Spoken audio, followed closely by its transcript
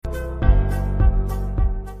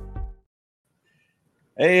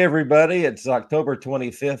Hey, everybody. It's October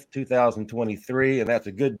 25th, 2023, and that's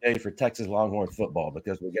a good day for Texas Longhorn football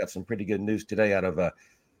because we got some pretty good news today out of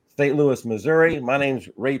St. Louis, Missouri. My name's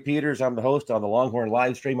Ray Peters. I'm the host on the Longhorn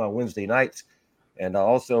Livestream on Wednesday nights. And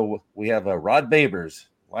also we have Rod Babers,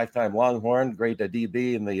 lifetime Longhorn, great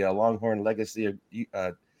DB in the Longhorn Legacy of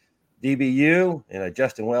DBU, and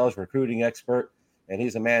Justin Wells, recruiting expert. And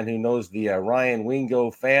he's a man who knows the Ryan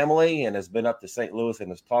Wingo family and has been up to St. Louis and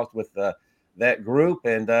has talked with that group.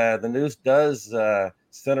 And the news does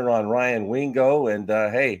center on Ryan Wingo. And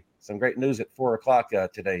hey, some great news at 4 o'clock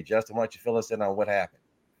today. Justin, why don't you fill us in on what happened?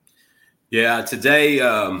 Yeah, today,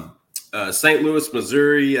 St. Louis,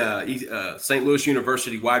 Missouri, St. Louis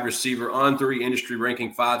University wide receiver, On3 industry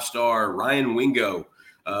ranking 5-star Ryan Wingo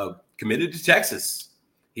committed to Texas.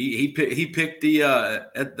 He picked the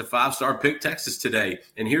 5-star pick Texas today.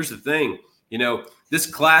 And here's the thing, this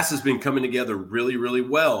class has been coming together really, really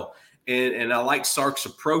well. And I like Sark's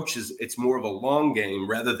approach. It's more of a long game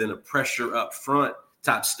rather than a pressure up front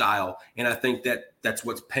type style. And I think that's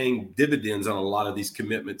what's paying dividends on a lot of these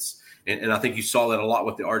commitments. And I think you saw that a lot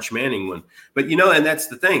with the Arch Manning one. But, and that's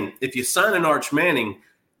the thing. If you sign an Arch Manning,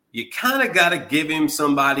 you kind of got to give him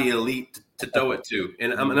somebody elite to throw it to.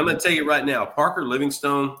 And I'm going to tell you right now, Parker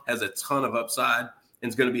Livingstone has a ton of upside and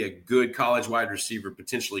is going to be a good college wide receiver,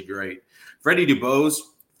 potentially great. Freddie DuBose,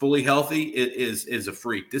 fully healthy, is a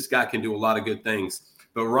freak. This guy can do a lot of good things.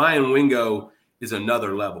 But Ryan Wingo is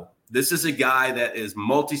another level. This is a guy that is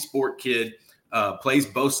multi-sport kid, plays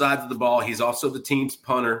both sides of the ball. He's also the team's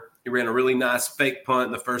punter. He ran a really nice fake punt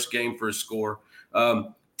in the first game for his score.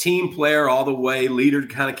 Team player all the way, leader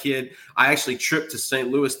kind of kid. I actually tripped to St.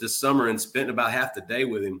 Louis this summer and spent about half the day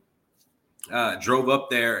with him. Drove up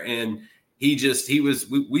there, and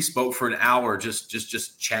we spoke for an hour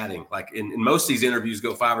just chatting. Like in most of these interviews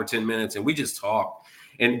go 5 or 10 minutes, and we just talked.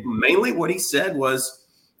 And mainly what he said was,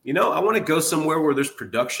 I want to go somewhere where there's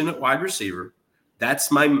production at wide receiver. That's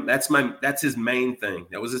his main thing.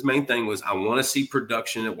 That was his main thing was I want to see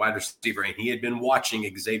production at wide receiver. And he had been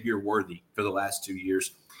watching Xavier Worthy for the last 2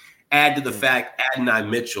 years. Add to the fact Adonai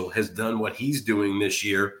Mitchell has done what he's doing this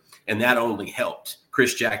year, and that only helped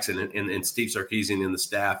Chris Jackson and Steve Sarkisian and the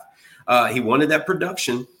staff. He wanted that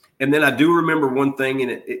production. And then I do remember one thing,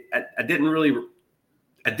 and I didn't really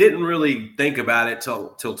think about it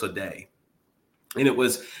till today. And it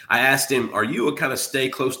was, I asked him, are you a kind of stay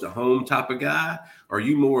close to home type of guy? Or are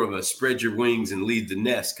you more of a spread your wings and lead the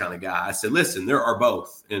nest kind of guy? I said, listen, there are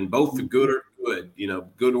both, and both are good or good,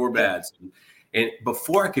 good or bad. And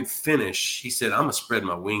before I could finish, he said, I'm a spread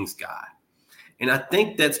my wings guy. And I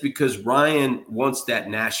think that's because Ryan wants that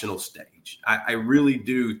national stage. I really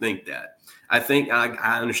do think that. I think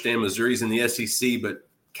I understand Missouri's in the SEC, but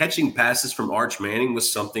catching passes from Arch Manning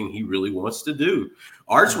was something he really wants to do.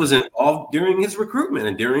 Arch was involved during his recruitment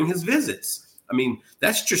and during his visits. I mean,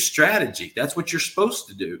 that's your strategy. That's what you're supposed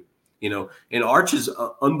to do, and Arch is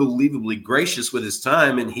unbelievably gracious with his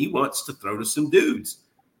time, and he wants to throw to some dudes.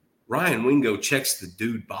 Ryan Wingo checks the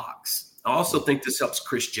dude box. I also think this helps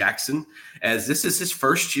Chris Jackson, as this is his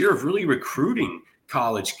first year of really recruiting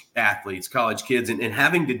college athletes, college kids, and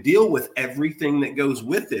having to deal with everything that goes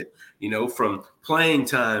with it, from playing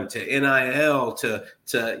time to NIL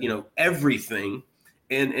to everything.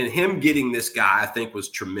 And him getting this guy, I think, was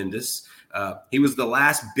tremendous. He was the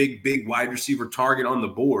last big wide receiver target on the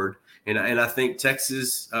board. And I think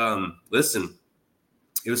Texas, this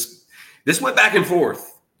went back and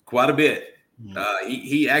forth quite a bit.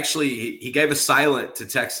 He gave a silent to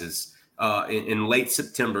Texas in late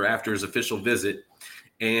September after his official visit,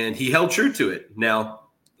 and he held true to it. Now,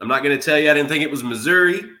 I'm not going to tell you I didn't think it was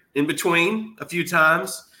Missouri in between a few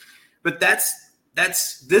times, but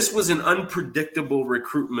this was an unpredictable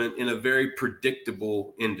recruitment in a very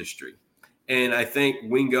predictable industry. And I think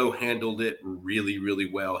Wingo handled it really,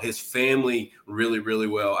 really well. His family really, really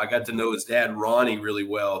well. I got to know his dad, Ronnie, really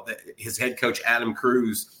well. His head coach, Adam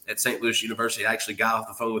Cruz at St. Louis University, I actually got off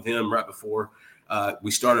the phone with him right before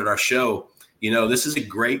we started our show. This is a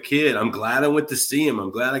great kid. I'm glad I went to see him.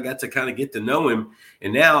 I'm glad I got to kind of get to know him.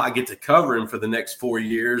 And now I get to cover him for the next 4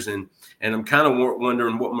 years. And I'm kind of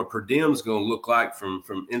wondering what my per diem is going to look like from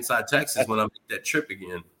inside Texas when I make that trip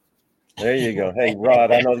again. There you go. Hey,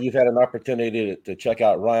 Rod, I know you've had an opportunity to check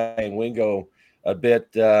out Ryan Wingo a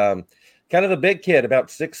bit. Kind of a big kid, about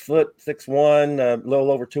 6'1", a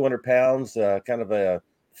little over 200 pounds, kind of a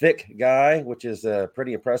thick guy, which is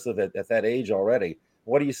pretty impressive at that age already.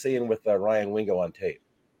 What are you seeing with Ryan Wingo on tape?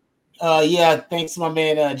 Thanks to my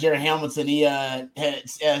man Jared Hamilton. He had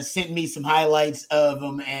sent me some highlights of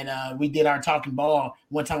him, and we did our talking ball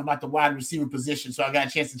one time about the wide receiver position, so I got a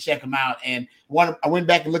chance to check him out. And I went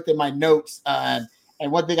back and looked at my notes, and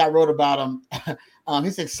And one thing I wrote about him,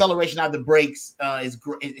 his acceleration out of the brakes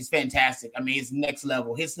is fantastic. I mean, it's next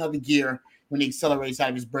level. Hits another gear when he accelerates out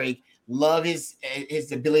of his brake. Love his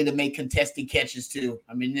ability to make contested catches too.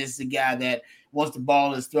 I mean, this is a guy that once the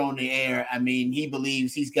ball is thrown in the air, I mean, he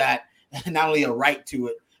believes he's got not only a right to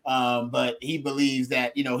it, but he believes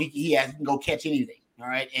that, you know, he can go catch anything. All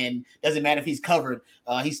right. And doesn't matter if he's covered.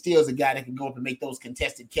 He still is a guy that can go up and make those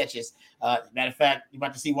contested catches. Matter of fact, you're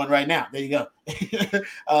about to see one right now. There you go.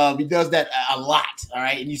 He does that a lot. All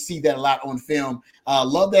right. And you see that a lot on film.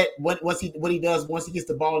 Love that what he does once he gets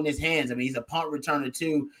the ball in his hands. I mean, he's a punt returner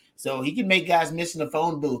too. So he can make guys miss in the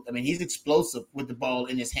phone booth. I mean, he's explosive with the ball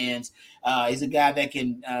in his hands. He's a guy that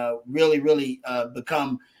can really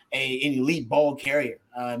become an elite ball carrier,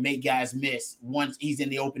 make guys miss once he's in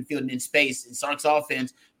the open field and in space. And Sark's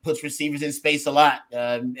offense puts receivers in space a lot.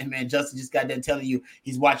 And man, Justin just got done telling you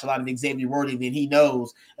he's watched a lot of Xavier Worthy, and he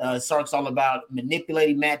knows Sark's all about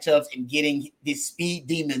manipulating matchups and getting these speed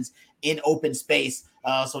demons in open space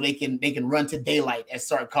so they can run to daylight, as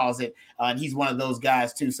Sark calls it. And he's one of those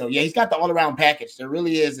guys too. So yeah, he's got the all-around package. There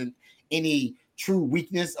really isn't any true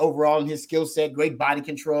weakness overall in his skill set. Great body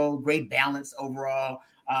control, great balance overall.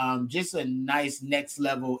 Just a nice next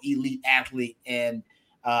level elite athlete. And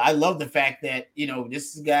I love the fact that, you know,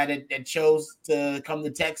 this is a guy that chose to come to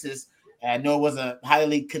Texas. I know it was a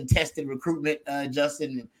highly contested recruitment,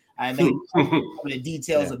 Justin. I know some of the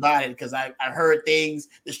details about it because I heard things,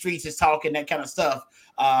 the streets is talking, that kind of stuff.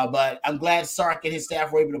 But I'm glad Sark and his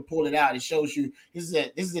staff were able to pull it out. It shows you this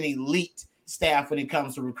is an elite staff when it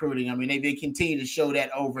comes to recruiting. I mean, they continue to show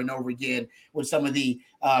that over and over again with some of the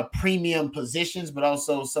premium positions, but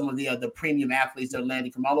also some of the premium athletes that are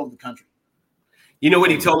landing from all over the country. You know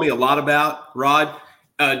what he told me a lot about, Rod,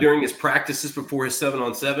 during his practices before his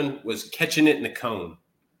 7-on-7 was catching it in the cone.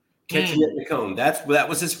 Catching it in the cone. That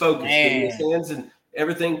was his focus. Getting his hands and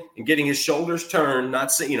everything and getting his shoulders turned,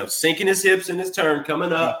 not sinking his hips in his turn,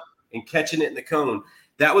 coming up and catching it in the cone.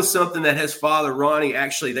 That was something that his father, Ronnie,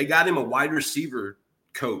 actually, they got him a wide receiver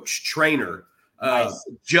coach, trainer,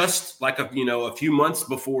 just like a few months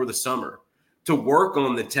before the summer to work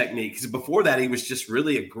on the technique. Because before that, he was just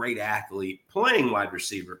really a great athlete playing wide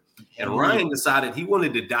receiver. And Ryan decided he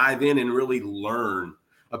wanted to dive in and really learn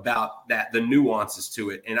about the nuances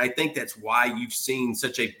to it. And I think that's why you've seen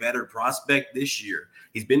such a better prospect this year.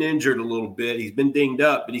 He's been injured a little bit. He's been dinged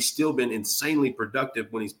up, but he's still been insanely productive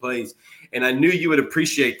when he plays. And I knew you would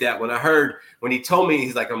appreciate that. When he told me,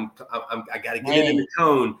 he's like, I got to get it in the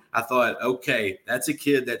cone. I thought, okay, that's a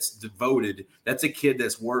kid that's devoted. That's a kid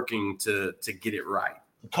that's working to get it right.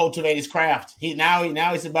 Cultivate his craft. Now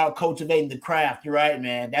it's about cultivating the craft. You're right,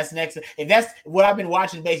 man. That's next. If that's what I've been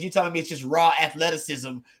watching, base, you're telling me it's just raw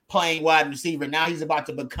athleticism playing wide receiver. Now he's about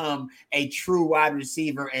to become a true wide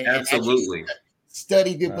receiver and absolutely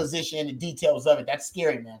study the position and the details of it. That's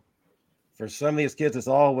scary, man. For some of these kids, it's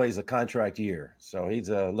always a contract year. So he's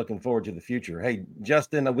looking forward to the future. Hey,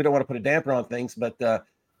 Justin, we don't want to put a damper on things, but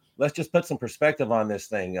let's just put some perspective on this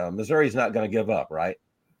thing. Missouri's not going to give up, right?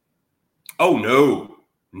 Oh, no.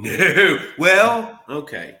 Well,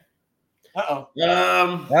 okay. Uh-oh.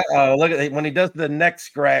 Look at when he does the neck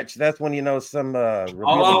scratch. That's when you know some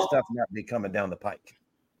revealing stuff might be coming down the pike.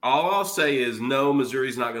 All I'll say is no,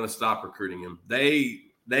 Missouri's not going to stop recruiting him. They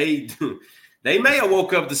may have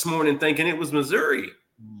woke up this morning thinking it was Missouri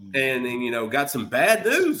and got some bad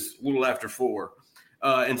news a little after 4.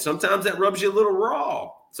 And sometimes that rubs you a little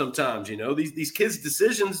raw. Sometimes, these kids'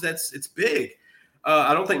 decisions, it's big.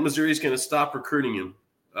 I don't think Missouri's going to stop recruiting him.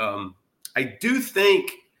 I do think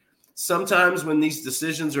sometimes when these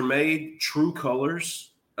decisions are made, true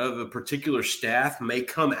colors of a particular staff may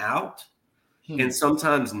come out and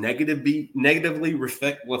sometimes negatively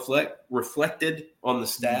reflected on the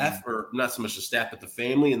staff, or not so much the staff, but the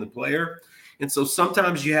family and the player. And so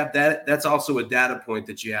sometimes you have that. That's also a data point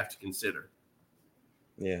that you have to consider.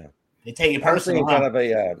 Yeah. They take it personally. Kind of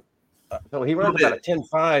so he runs about a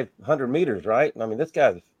 10.5 100 meters, right? I mean, this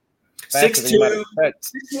guy's 6'2",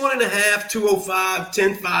 6'1.5", 205,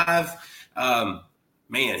 10.5.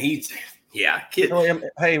 Man, kid. So,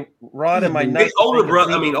 hey, Rod, and my older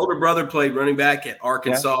brother played running back at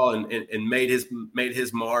Arkansas and made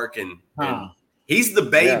his mark, and he's the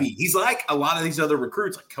baby. Yeah. He's like a lot of these other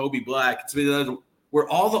recruits, like Kobe Black, where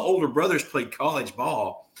all the older brothers played college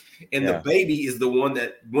ball, and the baby is the one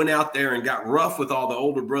that went out there and got rough with all the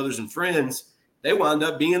older brothers and friends. They wound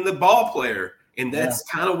up being the ball player. And that's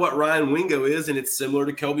kind of what Ryan Wingo is, and it's similar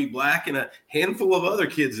to Kobe Black and a handful of other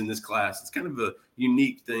kids in this class. It's kind of a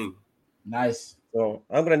unique thing. Nice. So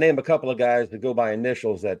I'm going to name a couple of guys that go by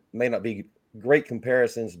initials that may not be great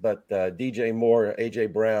comparisons, but DJ Moore,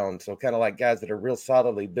 AJ Brown, so kind of like guys that are real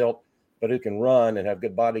solidly built, but who can run and have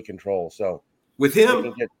good body control. So with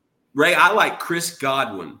him, Ray, I like Chris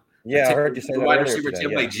Godwin. Yeah, I heard you say that wide earlier receiver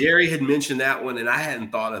today, yeah. Jerry had mentioned that one, and I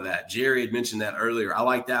hadn't thought of that. Jerry had mentioned that earlier. I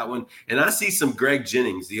like that one. And I see some Greg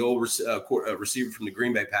Jennings, the old receiver from the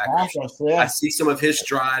Green Bay Packers. I see some of his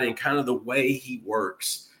stride and kind of the way he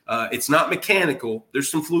works. It's not mechanical.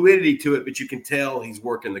 There's some fluidity to it, but you can tell he's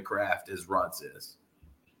working the craft, as Rod says.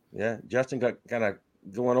 Yeah, Justin got kind of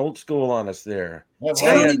going old school on us there. Yeah,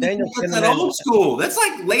 Daniel that old school. That's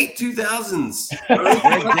like late 2000s.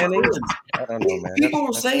 Greg Jennings. I don't know, man. People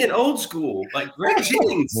were saying old school, like Greg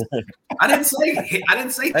Jennings. I didn't say hey,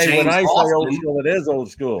 James when I Austin. say old school, it is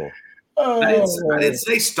old school. I didn't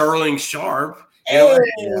say Sterling Sharp.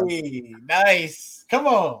 Hey, nice. Come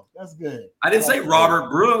on. That's good. I didn't say Robert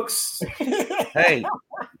Brooks. Hey,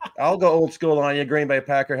 I'll go old school on you, Green Bay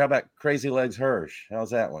Packer. How about Crazy Legs Hirsch? How's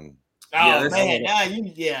that one? Oh, man.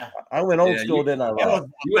 I went old school, didn't I, Rob?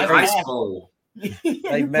 You went high school.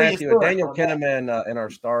 Hey, Matthew, Daniel Kinnaman in our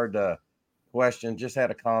starred question just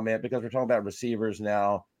had a comment because we're talking about receivers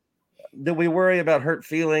now. Do we worry about hurt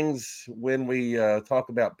feelings when we talk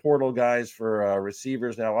about portal guys for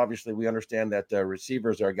receivers? Now, obviously, we understand that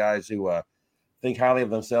receivers are guys who think highly of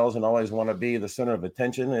themselves and always want to be the center of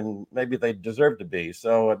attention, and maybe they deserve to be.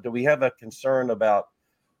 So do we have a concern about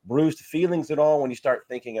bruised feelings at all when you start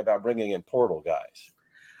thinking about bringing in portal guys?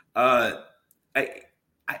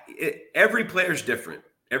 Every player is different.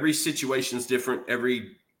 Every situation is different.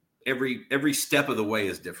 Every step of the way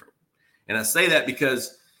is different. And I say that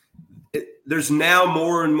because there's now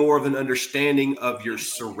more and more of an understanding of your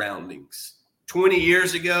surroundings. 20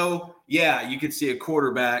 years ago, yeah, you could see a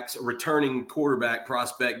returning quarterback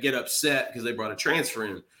prospect get upset because they brought a transfer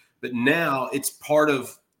in. But now it's part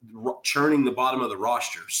of churning the bottom of the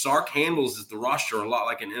roster. Sark handles the roster a lot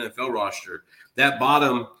like an NFL roster. That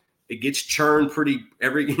bottom, it gets churned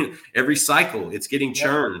every cycle. It's getting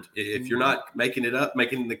churned. If you're not making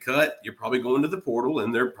the cut, you're probably going to the portal,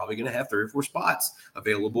 and they're probably going to have 3 or 4 spots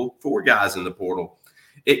available for guys in the portal.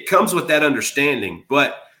 It comes with that understanding,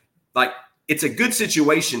 but like it's a good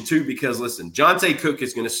situation too because listen, Jonte Cook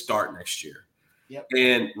is going to start next year. Yep.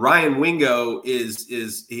 And Ryan Wingo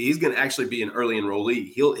he's going to actually be an early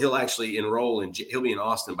enrollee. He'll actually enroll and he'll be in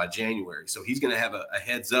Austin by January. So he's going to have a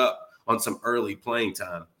heads up on some early playing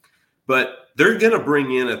time. But they're going to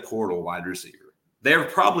bring in a portal wide receiver. They're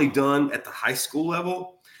probably done at the high school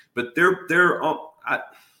level, but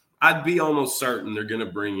I'd be almost certain they're going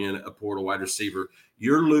to bring in a portal wide receiver.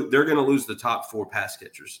 They're going to lose the top 4 pass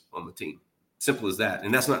catchers on the team. Simple as that.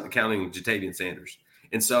 And that's not counting Jatavian Sanders.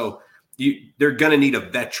 And so they're going to need a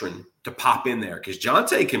veteran to pop in there because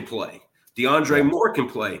Jonte can play. DeAndre Moore can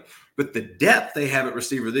play. But the depth they have at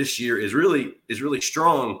receiver this year is really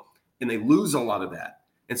strong, and they lose a lot of that.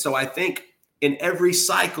 And so I think in every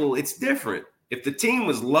cycle, it's different. If the team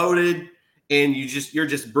was loaded and you're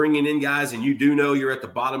just bringing in guys and you do know you're at the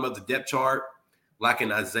bottom of the depth chart, like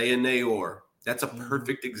an Isaiah Nayor, that's a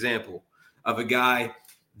perfect example of a guy.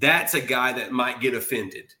 That's a guy that might get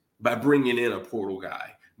offended by bringing in a portal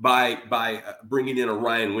guy, by bringing in a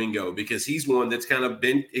Ryan Wingo, because he's one that's kind of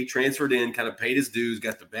he transferred in, kind of paid his dues,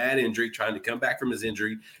 got the bad injury, trying to come back from his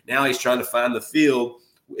injury. Now he's trying to find the field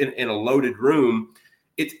in a loaded room.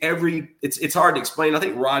 It's hard to explain. I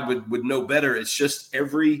think Rod would know better. It's just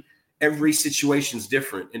every situation's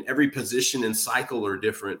different, and every position and cycle are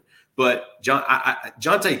different. But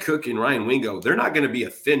Jonte Cook and Ryan Wingo, they're not going to be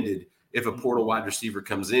offended if a portal wide receiver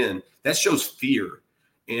comes in. That shows fear.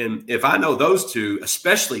 And if I know those two,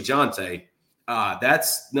 especially Jonte,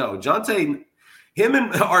 Jonte, him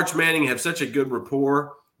and Arch Manning have such a good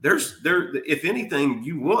rapport. If anything,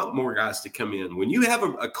 you want more guys to come in. When you have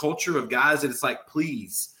a culture of guys that it's like,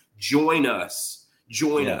 please join us.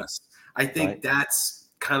 I think that's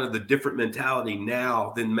kind of the different mentality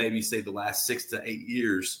now than maybe say the last 6 to 8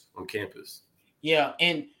 years on campus. Yeah.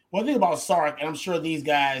 And one thing about Sark, and I'm sure these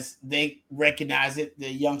guys, they recognize it.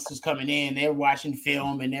 The youngsters coming in, they're watching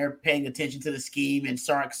film and they're paying attention to the scheme and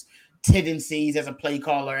Sark's tendencies as a play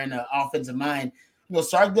caller and an offensive mind.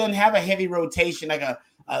 Sark doesn't have a heavy rotation, like a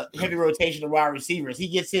heavy rotation of wide receivers. He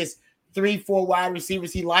gets his 3-4 wide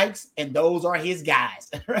receivers he likes, and those are his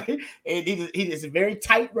guys, right? And he is a very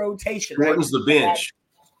tight rotation. Shortens the bench.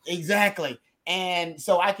 Exactly. And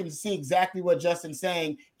so I can see exactly what Justin's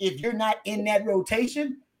saying. If you're not in that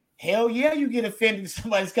rotation, hell yeah, you get offended if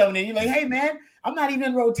somebody's coming in. You're like, hey, man, I'm not even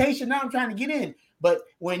in rotation now. I'm trying to get in. But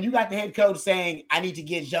when you got the head coach saying, I need to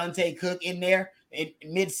get Jonte Cook in there in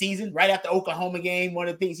mid-season, right after Oklahoma game, one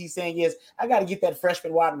of the things he's saying is, I got to get that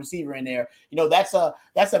freshman wide receiver in there. That's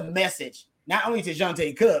a message. not only to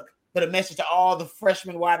Jonte Cook, but a message to all the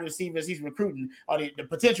freshman wide receivers he's recruiting, or the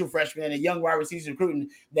potential freshmen and the young wide receivers recruiting,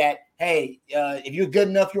 that, hey, if you're good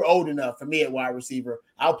enough, you're old enough for me at wide receiver.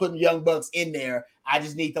 I'll put the young bucks in there. I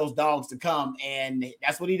just need those dogs to come, and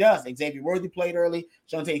that's what he does. Xavier Worthy played early.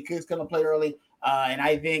 Jonte Cook's going to play early. And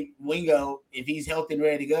I think Wingo, if he's healthy and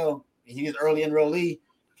ready to go, if he's early enrollee,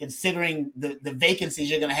 considering the vacancies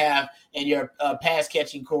you're going to have in your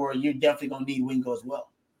pass-catching core, you're definitely going to need Wingo as well.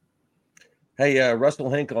 Hey, Russell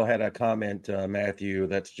Hinkle had a comment, Matthew.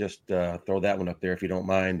 Let's just throw that one up there if you don't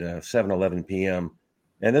mind. 7:11 p.m.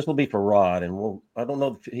 And this will be for Rod. And I don't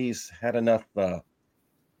know if he's had enough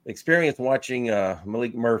experience watching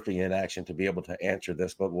Malik Murphy in action to be able to answer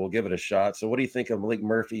this, but we'll give it a shot. So what do you think of Malik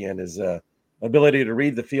Murphy and his ability to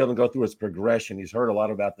read the field and go through his progression? He's heard a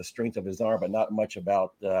lot about the strength of his arm, but not much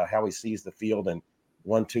about how he sees the field and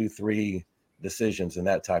 1, 2, 3 decisions and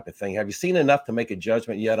that type of thing. Have you seen enough to make a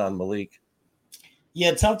judgment yet on Malik?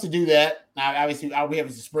 Yeah, tough to do that. Now, obviously, all we have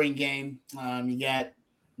is a spring game. You got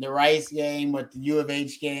the Rice game with the U of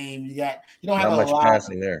H game. You don't have not a much lot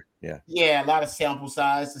passing there. Yeah, a lot of sample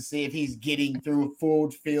size to see if he's getting through full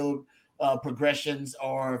field progressions,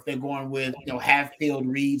 or if they're going with half field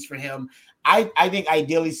reads for him. I think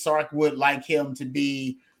ideally Sark would like him to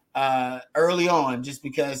be early on, just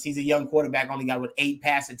because he's a young quarterback, only got 8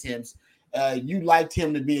 pass attempts. You liked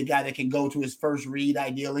him to be a guy that can go to his first read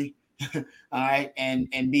ideally. All right, and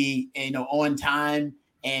be on time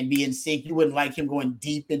and be in sync. You wouldn't like him going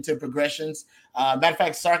deep into progressions. Matter of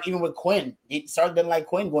fact, Sark, even with Quinn, Sark doesn't like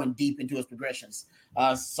Quinn going deep into his progressions.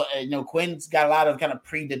 Quinn's got a lot of kind of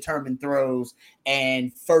predetermined throws,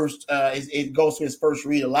 and it goes to his first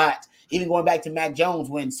read a lot. Even going back to Mac Jones,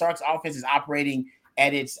 when Sark's offense is operating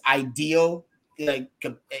at its ideal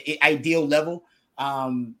level,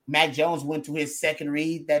 Mac Jones went to his second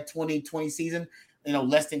read that 2020 season,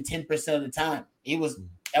 less than 10% of the time.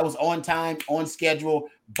 That was on time, on schedule,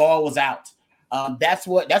 ball was out. That's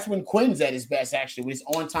when Quinn's at his best, actually. When he's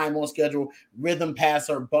on time, on schedule, rhythm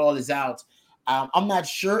passer, ball is out. I'm not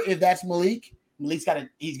sure if that's Malik. Malik's got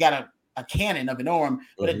a cannon of an arm,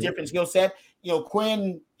 but a different skill set.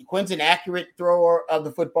 Quinn's an accurate thrower of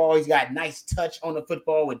the football. He's got nice touch on the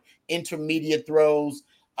football with intermediate throws.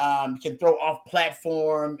 Can throw off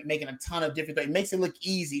platform, making a ton of different things. It makes it look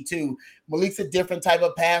easy too. Malik's a different type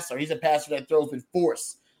of passer. He's a passer that throws with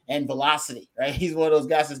force and velocity, right? He's one of those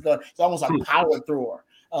guys that's it's almost a power thrower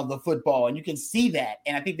of the football, and you can see that.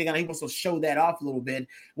 And I think they're going to also show that off a little bit.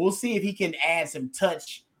 We'll see if he can add some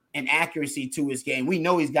touch and accuracy to his game. We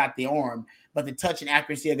know he's got the arm, but the touch and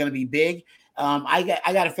accuracy are going to be big. I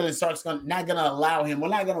got a feeling Sark's not going to allow him. We're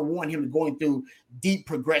not going to want him going through deep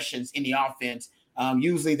progressions in the offense.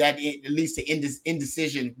 Usually that it leads to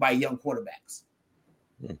indecision by young quarterbacks.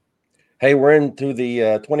 Hey, we're into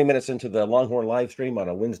the 20 minutes into the Longhorn live stream on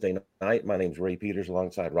a Wednesday night. My name's Ray Peters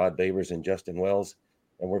alongside Rod Babers and Justin Wells.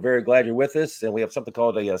 And we're very glad you're with us. And we have something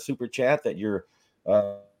called a super chat that you're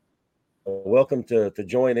welcome to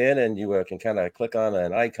join in. And you can kind of click on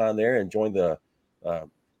an icon there and join the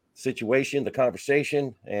situation, the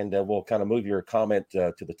conversation. And we'll kind of move your comment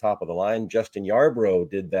to the top of the line. Justin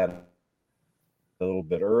Yarbrough did that a little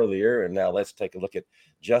bit earlier, and now let's take a look at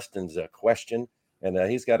Justin's question. And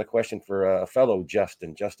he's got a question for a fellow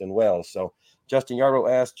Justin Wells. So Justin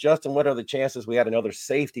Yarbrough asked, Justin, what are the chances we add another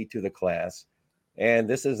safety to the class? And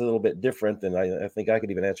this is a little bit different, and I think I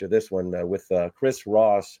could even answer this one with Chris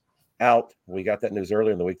Ross out. We got that news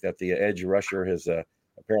earlier in the week that the edge rusher has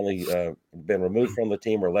apparently been removed from the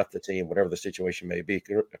team or left the team, whatever the situation may be.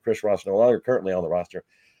 Chris Ross no longer currently on the roster.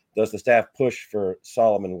 Does the staff push for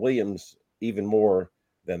Solomon Williams even more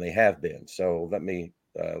than they have been? So let me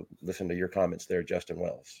listen to your comments there, Justin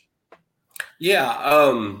Wells. Yeah,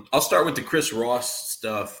 I'll start with the Chris Ross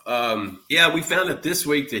stuff. We found out this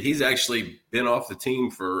week that he's actually been off the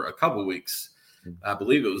team for a couple weeks. I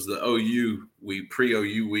believe it was the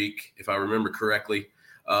pre-OU week, if I remember correctly.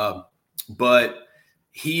 But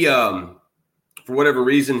he, for whatever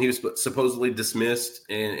reason, he was supposedly dismissed.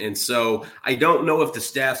 And so I don't know if the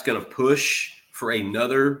staff's going to push for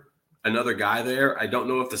another guy there. I don't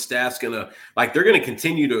know if the staff's going to – they're going to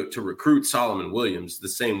continue to recruit Solomon Williams the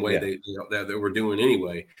same way they were doing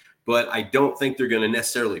anyway. But I don't think they're going to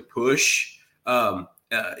necessarily push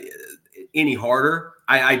any harder.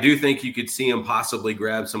 I do think you could see him possibly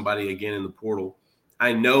grab somebody again in the portal.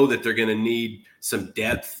 I know that they're going to need some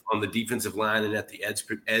depth on the defensive line and at the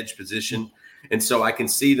edge position. And so I can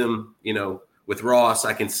see them, with Ross,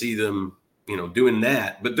 I can see them – doing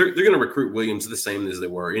that, but they're going to recruit Williams the same as they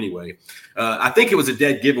were anyway. I think it was a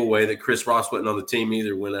dead giveaway that Chris Ross wasn't on the team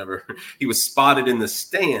either whenever he was spotted in the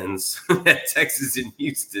stands at Texas and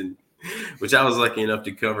Houston which I was lucky enough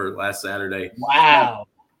to cover last Saturday. Wow.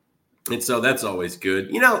 And so that's always good.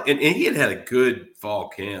 And he had a good fall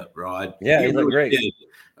camp, Rod. Yeah, he looked great. Did.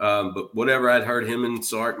 But whatever, I'd heard him and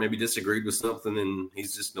Sark maybe disagreed with something, and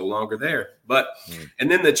he's just no longer there. But and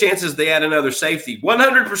then the chances they add another safety,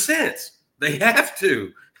 100%. They have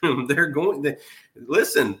to. They're going to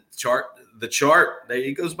listen. The chart.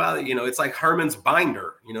 It goes by. It's like Herman's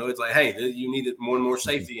binder. It's like, hey, you need more and more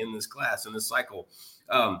safety in this class, in this cycle.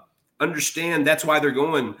 Understand that's why they're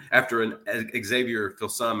going after an Xavier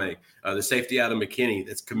Filsame, the safety out of McKinney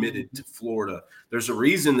that's committed to Florida. There's a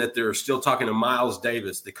reason that they're still talking to Miles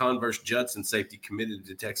Davis, the Converse Judson safety committed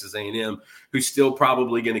to Texas A&M, who's still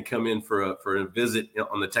probably going to come in for a visit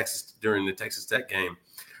on during the Texas Tech game.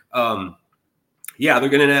 They're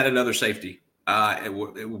going to add another safety.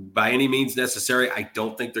 By any means necessary. I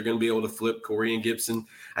don't think they're going to be able to flip Corey and Gibson.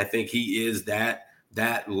 I think he is that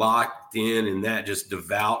locked in and that just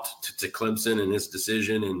devout to Clemson and his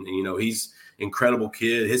decision. And, he's an incredible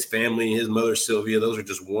kid. His family, his mother, Sylvia, those are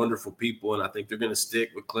just wonderful people. And I think they're going to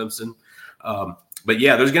stick with Clemson. But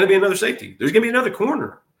there's going to be another safety. There's going to be another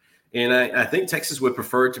corner. And I think Texas would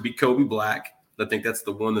prefer it to be Kobe Black. I think that's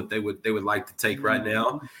the one that they would like to take right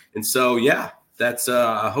now. And so, that's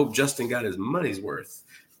I hope Justin got his money's worth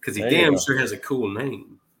because he damn sure has a cool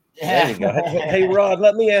name. There you go. Hey, Rod,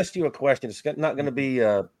 let me ask you a question. It's not going to be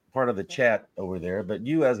part of the chat over there, but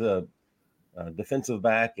you as a defensive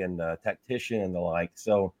back and tactician and the like.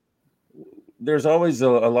 So there's always a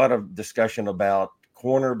lot of discussion about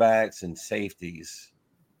cornerbacks and safeties.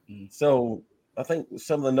 So I think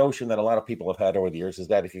some of the notion that a lot of people have had over the years is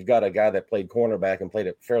that if you've got a guy that played cornerback and played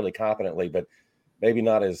it fairly competently, but maybe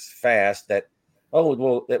not as fast, that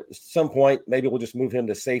at some point, maybe we'll just move him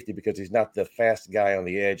to safety because he's not the fast guy on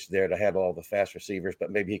the edge there to handle all the fast receivers,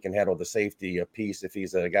 but maybe he can handle the safety piece if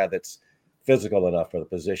he's a guy that's physical enough for the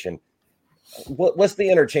position. What's the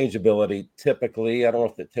interchangeability typically? I don't know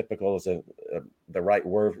if the typical is the right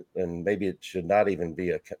word, and maybe it should not even be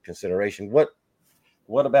a consideration. What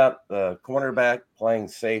about the cornerback playing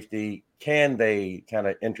safety? Can they kind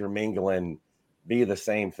of intermingle and be the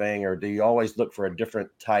same thing, or do you always look for a different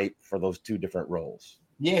type for those two different roles?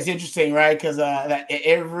 Yeah, it's interesting, right? Because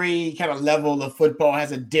every kind of level of football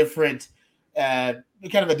has a different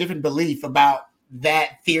belief about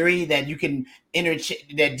that theory that you can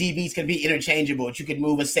that DBs can be interchangeable. That you can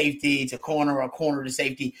move a safety to corner or a corner to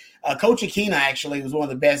safety. Coach Akina actually was one of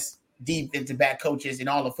the best defensive back coaches in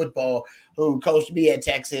all of football who coached me at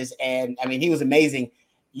Texas, and I mean he was amazing.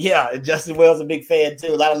 Yeah, Justin Wells a big fan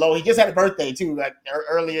too. A lot of low. He just had a birthday too, like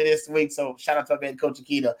earlier this week. So shout out to our man Coach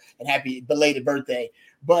Akita and happy belated birthday.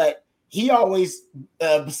 But he always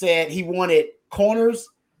said he wanted corners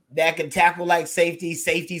that could tackle like safeties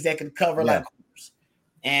that could cover like corners,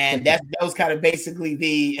 and that was kind of basically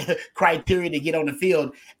the criteria to get on the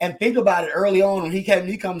field. And think about it, early on when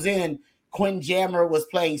he comes in, Quinn Jammer was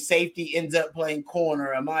playing safety, ends up playing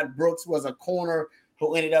corner. Ahmad Brooks was a corner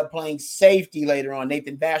who ended up playing safety later on.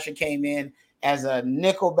 Nathan Basher came in as a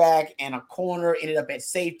nickelback and a corner, ended up at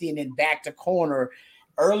safety and then back to corner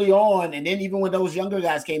early on. And then even when those younger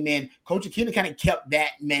guys came in, Coach Akina kind of kept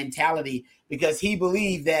that mentality because he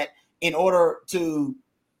believed that in order for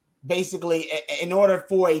the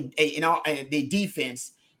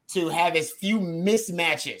defense to have as few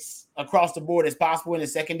mismatches across the board as possible in the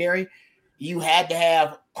secondary, you had to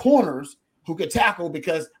have corners who could tackle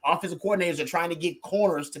because offensive coordinators are trying to get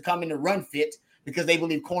corners to come in the run fit because they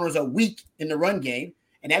believe corners are weak in the run game,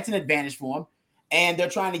 and that's an advantage for them. And they're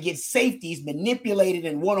trying to get safeties manipulated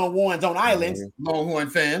in one-on-ones on islands, Longhorn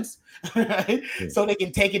fans, right? So they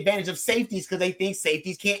can take advantage of safeties because they think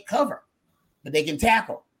safeties can't cover, but they can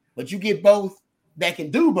tackle. But you get both that can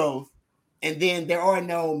do both, and then there are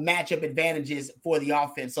no matchup advantages for the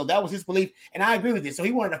offense. So that was his belief, and I agree with this. So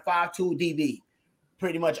he wanted a 5-tool DB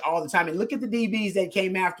pretty much all the time. And look at the DBs that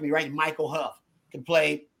came after me, right? Michael Huff could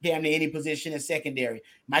play damn near any position in secondary.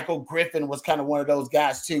 Michael Griffin was kind of one of those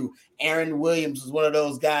guys too. Aaron Williams was one of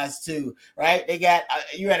those guys too, right? They got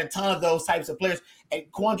you had a ton of those types of players. And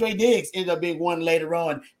Quandre Diggs ended up being one later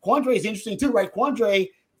on. Quandre is interesting too, right? Quandre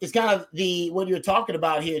is kind of what you're talking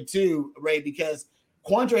about here too, Ray, because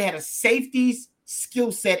Quandre had a safety's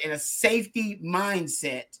skill set and a safety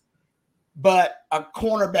mindset, but a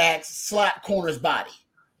cornerback's slot corner's body.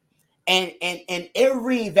 And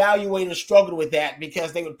every evaluator struggled with that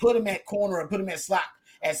because they would put him at corner and put him at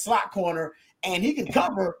slot corner, and he could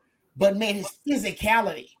cover, but man, his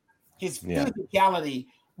physicality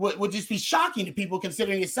would just be shocking to people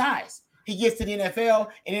considering his size. He gets to the NFL,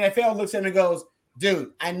 and the NFL looks at him and goes,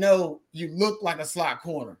 dude, I know you look like a slot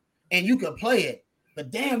corner, and you could play it,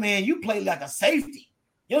 but damn, man, you play like a safety.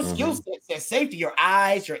 Your skill set says safety, your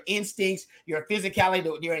eyes, your instincts, your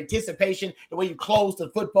physicality, your anticipation, the way you close the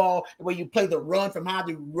football, the way you play the run from how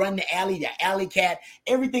to run the alley cat,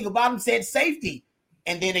 everything about him said safety.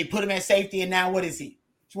 And then they put him at safety, and now what is he?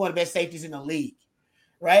 He's one of the best safeties in the league,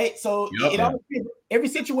 right? So every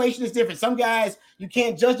situation is different. Some guys, you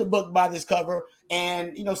can't judge the book by this cover.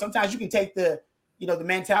 And, sometimes you can take the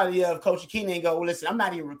mentality of Coach Akini and go, well, listen, I'm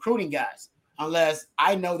not even recruiting guys unless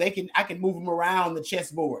I know I can move them around the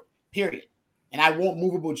chessboard, period. And I want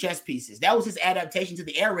movable chess pieces. That was his adaptation to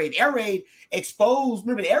the air raid. Air raid exposed,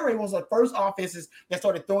 remember, the air raid was the first offenses that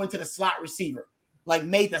started throwing to the slot receiver, like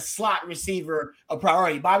made the slot receiver a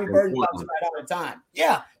priority. Bobby Burton talks about it all the time.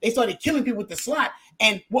 Yeah, they started killing people with the slot.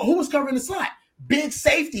 And who was covering the slot? Big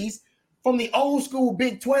safeties from the old school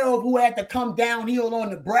Big 12 who had to come downhill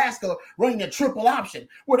on Nebraska running the triple option,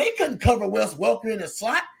 where they couldn't cover Wes Welker in the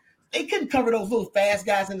slot. They couldn't cover those little fast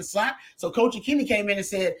guys in the slot. So Coach Akini came in and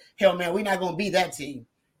said, hell, man, we're not going to be that team.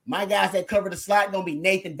 My guys that cover the slot are going to be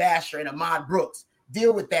Nathan Vasher and Ahmad Brooks.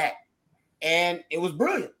 Deal with that. And it was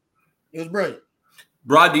brilliant.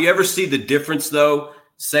 Rod, do you ever see the difference, though?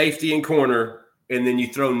 Safety and corner, and then you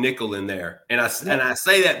throw nickel in there. And I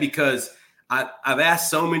say that because I've asked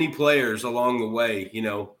so many players along the way,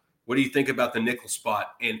 what do you think about the nickel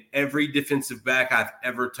spot? And every defensive back I've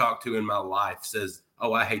ever talked to in my life says,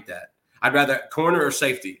 oh, I hate that. I'd rather corner or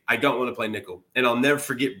safety. I don't want to play nickel. And I'll never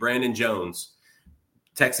forget Brandon Jones,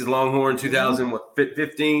 Texas Longhorn,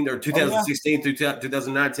 2015 or 2016 through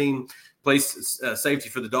 2019, plays safety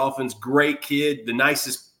for the Dolphins. Great kid, the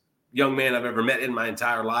nicest young man I've ever met in my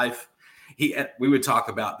entire life. We would talk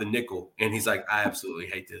about the nickel, and he's like, I absolutely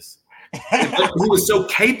hate this. He was so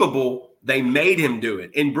capable, they made him do it.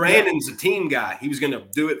 And Brandon's a team guy. He was going to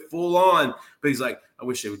do it full on, but he's like, I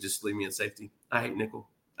wish they would just leave me in safety. I hate nickel.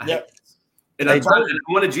 I hate this. And I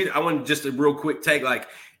wanted just a real quick take. Like,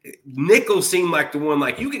 nickel seemed like the one,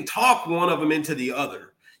 like you can talk one of them into the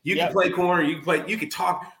other. You can play corner. You can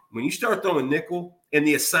talk. When you start throwing nickel and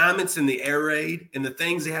the assignments and the air raid and the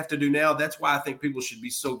things they have to do now, that's why I think people should be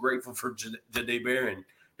so grateful for Jahdae Barron,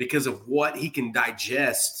 because of what he can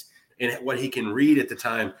digest and what he can read at the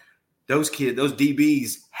time. Those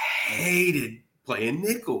DBs hated playing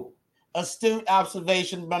nickel. Astute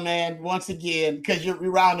observation, my man, once again, because you're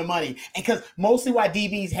around the money. And because mostly why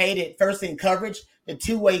DBs hate it, first in coverage, the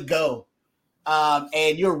two-way go.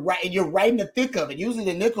 And you're right in the thick of it. Usually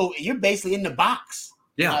the nickel, you're basically in the box.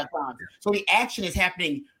 Yeah. So the action is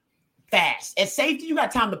happening fast. At safety, you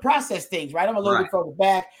got time to process things, right? I'm a little bit further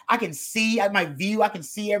back. I can see at my view, I can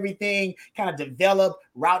see everything, kind of develop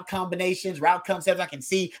route combinations, route concepts. I can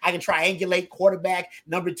triangulate quarterback,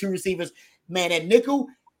 number 2 receivers. Man, at nickel,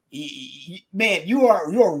 man,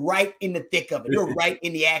 you're right in the thick of it. You're right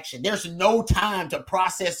in the action. There's no time to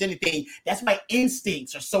process anything. That's why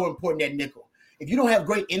instincts are so important at nickel. If you don't have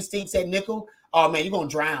great instincts at nickel, oh man, you're gonna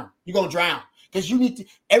drown. Because you need to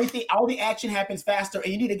all the action happens faster,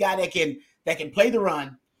 and you need a guy that can play the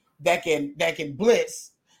run, that can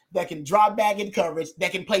blitz, that can drop back in coverage,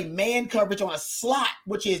 that can play man coverage on a slot,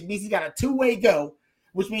 which means he's got a two-way go,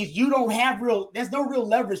 which means you don't have there's no real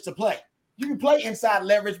leverage to play. You can play inside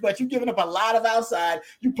leverage, but you're giving up a lot of outside.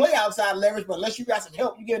 You play outside leverage, but unless you got some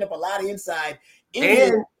help, you're giving up a lot of inside.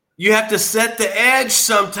 And you have to set the edge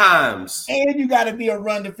sometimes. And you got to be a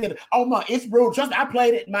run defender. Oh, my, it's brutal. Trust me, I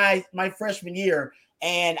played it my freshman year,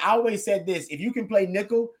 and I always said this. If you can play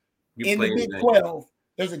nickel in the Big 12,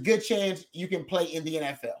 there's a good chance you can play in the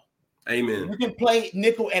NFL. Amen. You can play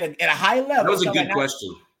nickel at a high level. That was a good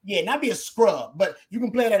question. Yeah, not be a scrub, but you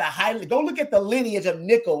can play it at a high level. Go look at the lineage of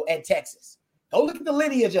nickel at Texas. Go look at the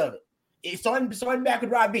lineage of it. It's starting back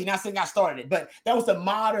with Rod B. Not saying I started it, but that was the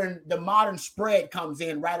modern spread comes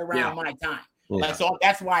in right around my time. Yeah. So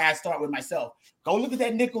that's why I start with myself. Go look at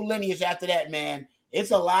that nickel lineage after that, man.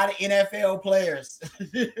 It's a lot of NFL players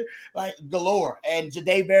like galore. And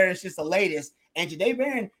Jahdae Barron is just the latest. And Jahdae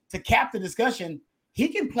Barron, to cap the discussion, he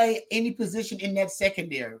can play any position in that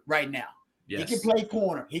secondary right now. Yes. He can play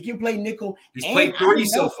corner. He can play nickel. He's played 3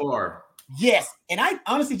 so far. Yes. And I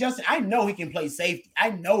honestly, Justin, I know he can play safety.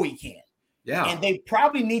 I know he can. Yeah. And they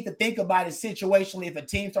probably need to think about it situationally. If a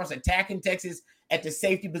team starts attacking Texas at the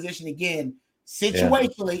safety position again,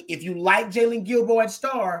 situationally, if you like Jalen Gilbo at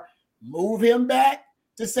star, move him back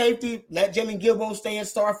to safety. Let Jalen Gilbo stay in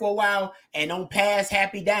star for a while, and don't pass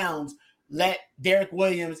happy downs. Let Derek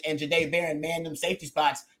Williams and Jahdae Barron man them safety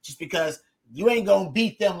spots, just because you ain't going to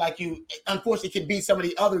beat them like you unfortunately can beat some of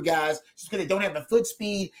the other guys just because they don't have the foot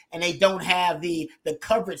speed and they don't have the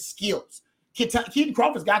coverage skills. Keaton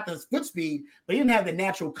Crawford's got the foot speed, but he didn't have the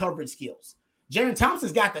natural coverage skills. Jaron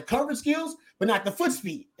Thompson's got the coverage skills, but not the foot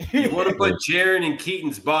speed. You want to put Jaron and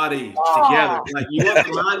Keaton's body together. Like you want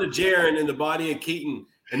the mind of Jaron and the body of Keaton,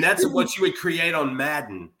 and that's what you would create on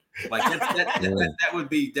Madden. Like that would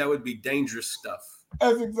be dangerous stuff.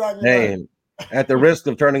 That's exactly right. At the risk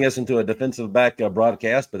of turning us into a defensive back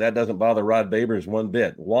broadcast, but that doesn't bother Rod Babers one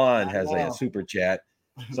bit. Juan has a super chat.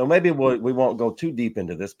 So maybe we won't go too deep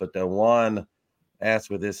into this, but Juan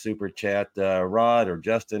asked with his super chat, Rod or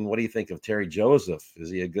Justin, what do you think of Terry Joseph?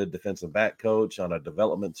 Is he a good defensive back coach on a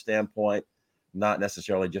development standpoint? Not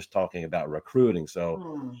necessarily just talking about recruiting.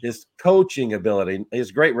 So his coaching ability,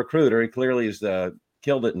 he's a great recruiter. He clearly has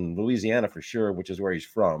killed it in Louisiana for sure, which is where he's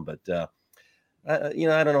from. But I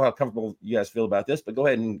don't know how comfortable you guys feel about this, but go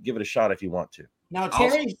ahead and give it a shot if you want to. Now,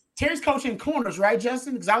 Terry's coaching corners, right,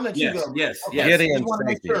 Justin? Because I'll let you go. Yes.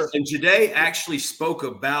 And Jade actually spoke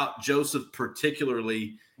about Joseph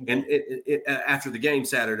particularly, and after the game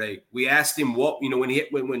Saturday, we asked him what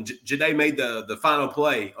when Jade made the final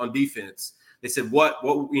play on defense. They said what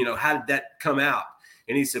how did that come out?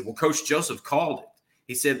 And he said, well, Coach Joseph called it.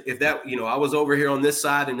 He said, if that, I was over here on this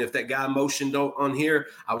side, and if that guy motioned on here,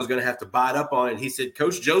 I was going to have to bite up on it. He said,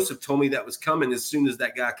 Coach Joseph told me that was coming as soon as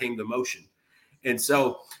that guy came to motion. And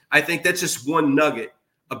so I think that's just one nugget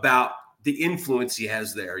about the influence he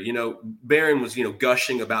has there. Barron was,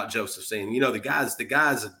 gushing about Joseph, saying, the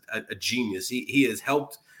guy's a genius. He has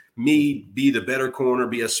helped me be the better corner,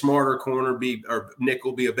 be a smarter corner, or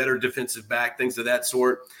nickel, be a better defensive back, things of that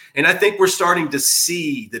sort. And I think we're starting to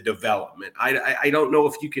see the development. I don't know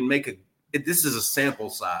if you can this is a sample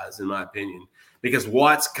size, in my opinion, because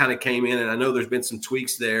Watts kind of came in, and I know there's been some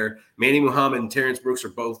tweaks there. Manny Muhammad and Terrence Brooks are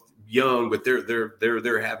both young, but they're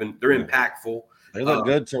impactful. They look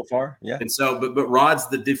good so far. Yeah. And so, but Rod's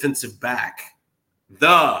the defensive back,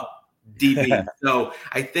 the DB. So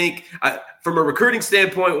I think from a recruiting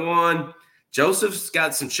standpoint, Joseph's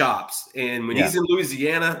got some chops, and when he's in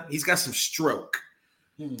Louisiana, he's got some stroke.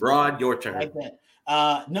 Rod, your turn. Like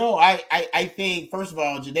that. No, I think first of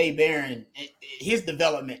all, Jade Barron, his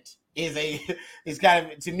development is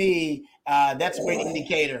kind of, to me, that's a great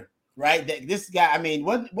indicator. Right, this guy. I mean,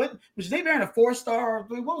 what was Jade Barron a 4-star?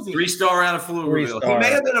 What was he? 3-star out of Florida. He may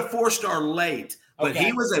have been a 4-star late, but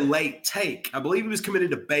he was a late take. I believe he was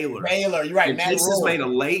committed to Baylor. You're right. Texas made a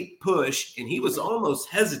late push, and he was almost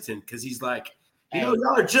hesitant because he's like, y'all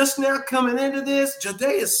are just now coming into this. Jade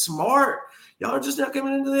is smart. Y'all are just now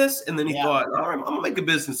coming into this, and then he thought, all right, I'm gonna make a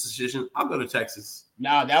business decision. I'll go to Texas.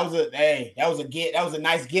 No, that was a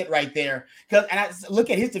nice get right there. And I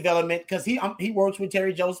look at his development because he works with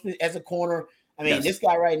Terry Joseph as a corner. I mean, this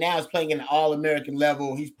guy right now is playing at an All-American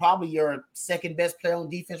level. He's probably your second best player on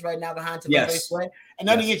defense right now behind Tavante Slay. And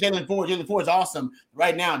nothing against Jalen Ford. Jalen Ford is awesome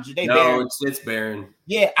right now. Barron. It's Barron.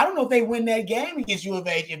 Yeah, I don't know if they win that game against U of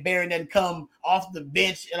H if Barron doesn't come off the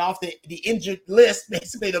bench and off the injured list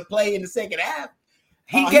basically to play in the second half.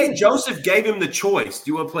 Joseph gave him the choice. Do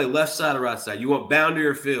you want to play left side or right side? You want boundary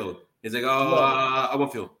or field? He's like, I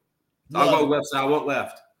want field. I'll go left side. I want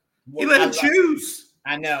left. He let him choose.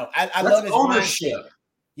 I know. I love his ownership. Mindset.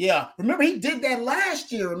 Yeah. Remember, he did that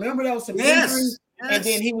last year. Remember, there was some injuries. And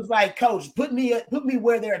then he was like, Coach, put me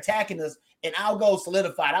where they're attacking us, and I'll go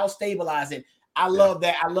solidify it. I'll stabilize it. I love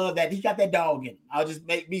that. I love that. He got that dog in him. I'll just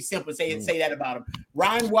be simple. Say that about him.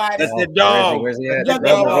 Ryan White. That's the dog. Where's he at? Not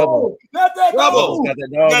that dog. Got that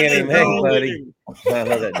dog in him. Hey, buddy. I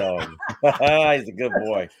love that dog. He's a good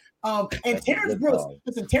boy. And Terrence Brooks.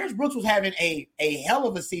 Listen, Terrence Brooks was having a hell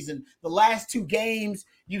of a season. The last 2 games,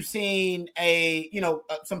 you've seen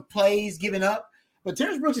some plays given up. But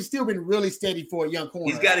Terrence Brooks has still been really steady for a young corner.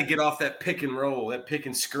 He's got to get off that pick and roll, that pick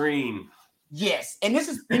and screen. Yes, and this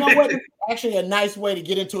is, what, actually a nice way to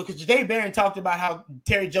get into it, because Jade Barron talked about how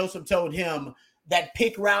Terry Joseph told him that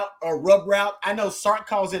pick route or rub route. I know Sark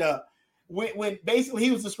calls it when basically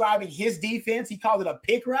he was describing his defense, he called it a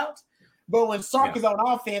pick route. But when Sark is on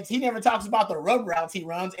offense, he never talks about the rub routes he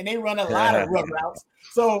runs, and they run a lot of rub routes.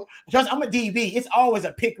 So just, I'm a DB. It's always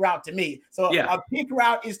a pick route to me. So a pick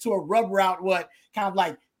route is to a rub route what kind of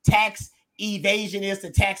like tax evasion is to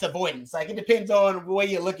tax avoidance. Like, it depends on the way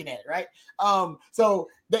you're looking at it, right? So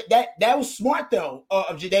that was smart though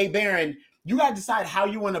of Jade Barron. You got to decide how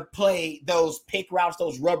you want to play those pick routes,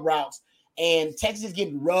 those rub routes. And Texas is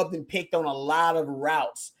getting rubbed and picked on a lot of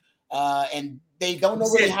routes, and they don't know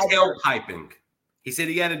really how tail piping. He said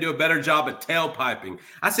he got to do a better job at tail piping.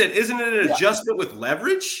 I said, isn't it an adjustment with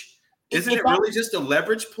leverage? Isn't it really just a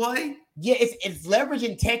leverage play? Yeah, it's leverage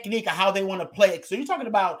and technique of how they want to play it. So you're talking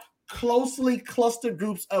about closely clustered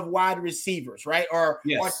groups of wide receivers, right? Or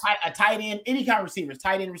a tight end, any kind of receivers,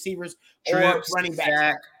 tight end receivers, or running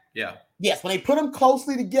backs. Yeah. Yes, when they put them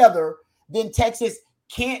closely together, then Texas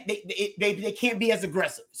can't they can't be as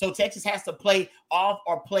aggressive. So Texas has to play off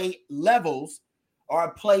or play levels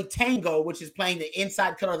or play tango, which is playing the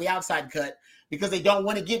inside cut or the outside cut, because they don't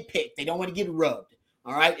want to get picked. They don't want to get rubbed.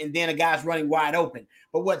 All right. And then a guy's running wide open.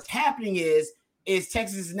 But what's happening is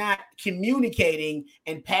Texas is not communicating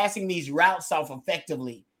and passing these routes off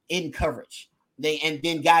effectively in coverage. And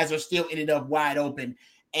then guys are still ended up wide open.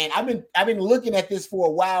 And I've been looking at this for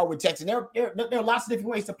a while with Texas. There are lots of different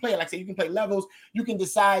ways to play it. Like I said, you can play levels. You can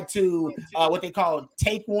decide to what they call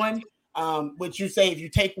take one, which you say if you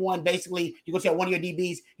take one, basically you go tell one of your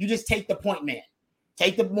DBs, you just take the point man.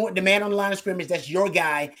 Take the man on the line of scrimmage. That's your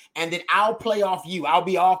guy. And then I'll play off you. I'll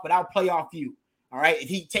be off, but I'll play off you. All right. If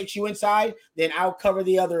he takes you inside, then I'll cover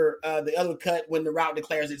the other cut when the route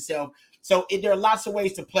declares itself. So there are lots of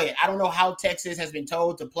ways to play it. I don't know how Texas has been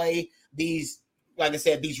told to play these, like I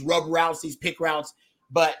said, these rub routes, these pick routes,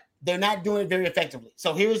 but they're not doing it very effectively.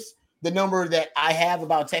 So here's the number that I have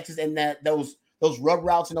about Texas and that those rub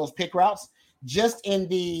routes and those pick routes just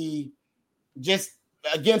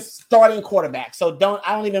against starting quarterbacks. So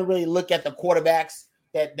I don't even really look at the quarterbacks,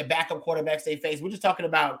 that the backup quarterbacks they face. We're just talking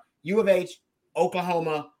about U of H,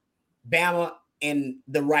 Oklahoma, Bama, and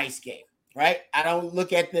the Rice game, right? I don't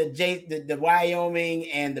look at the Wyoming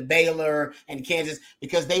and the Baylor and Kansas,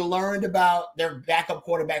 because they learned about their backup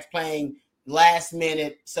quarterbacks playing last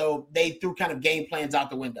minute, so they threw kind of game plans out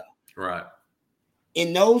the window. Right.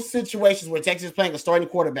 In those situations where Texas is playing a starting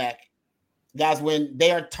quarterback, guys, when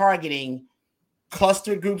they are targeting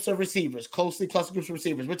closely clustered groups of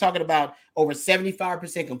receivers, we're talking about over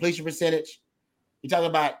 75% completion percentage. You're talking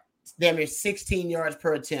about damn near 16 yards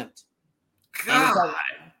per attempt. God.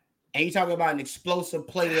 And you're talking about an explosive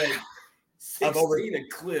play rate of over a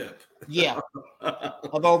clip. Yeah.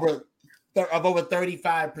 of over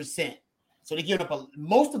 35%. So they're giving up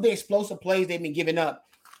most of the explosive plays they've been giving up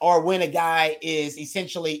are when a guy is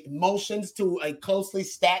essentially motions to a closely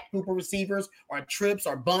stacked group of receivers or trips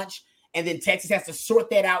or bunch, and then Texas has to sort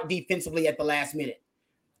that out defensively at the last minute.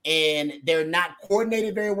 And they're not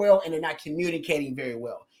coordinated very well, and they're not communicating very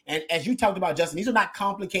well. And as you talked about, Justin, these are not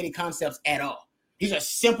complicated concepts at all. These are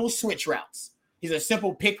simple switch routes. These are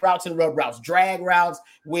simple pick routes and rub routes, drag routes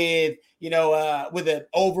with an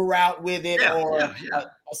over route with it, a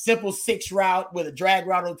simple 6 route with a drag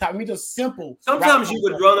route on the top. I mean, just simple. Sometimes you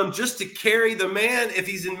would run them just to carry the man if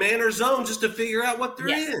he's in man or zone, just to figure out what they're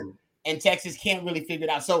in. And Texas can't really figure it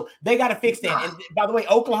out. So they got to fix that. And by the way,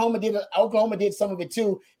 Oklahoma did some of it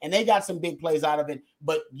too, and they got some big plays out of it.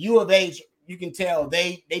 But U of H, you can tell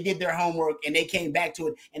they did their homework and they came back to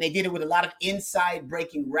it, and they did it with a lot of inside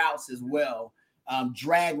breaking routes as well.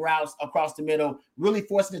 Drag routes across the middle, really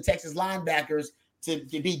forcing the Texas linebackers to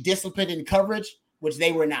be disciplined in coverage, which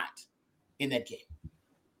they were not in that game.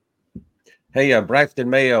 Hey, Braxton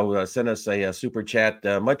Mayo sent us a super chat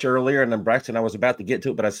much earlier, and then Braxton, I was about to get to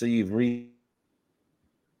it, but I see you've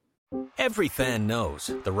Every fan knows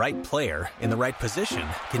the right player in the right position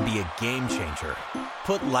can be a game changer.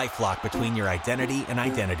 Put LifeLock between your identity and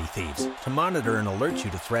identity thieves to monitor and alert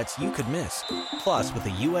you to threats you could miss. Plus, with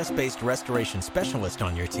a U.S.-based restoration specialist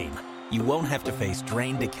on your team, you won't have to face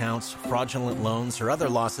drained accounts, fraudulent loans, or other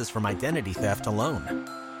losses from identity theft alone.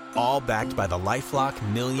 All backed by the LifeLock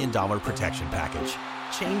 $1 Million Protection Package.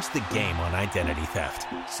 Change the game on identity theft.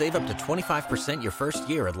 Save up to 25% your first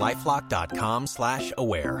year at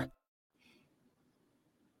LifeLock.com/aware.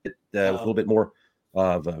 With a little bit more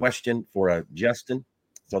of a question for Justin.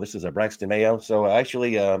 So this is a Braxton Mayo. So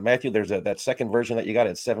actually, Matthew, there's that second version that you got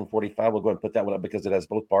at 7:45. We'll go ahead and put that one up because it has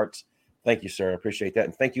both parts. Thank you, sir. I appreciate that.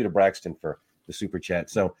 And thank you to Braxton for the super chat.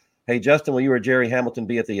 So, hey, Justin, will you or Jerry Hamilton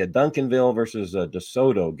be at the Duncanville versus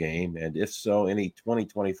DeSoto game? And if so, any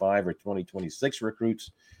 2025 or 2026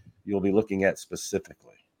 recruits you'll be looking at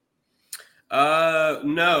specifically?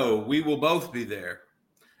 No, we will both be there.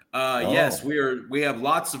 Yes, we have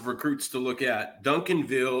lots of recruits to look at.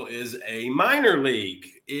 Duncanville is a minor league.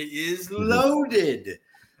 It is loaded.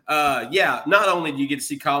 Not only do you get to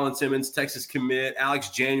see Colin Simmons, Texas commit, Alex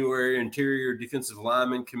January, interior defensive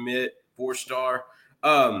lineman commit, 4-star.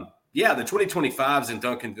 The 2025s in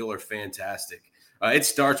Duncanville are fantastic. It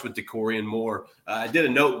starts with Decorian Moore. I did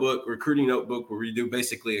a recruiting notebook, where we do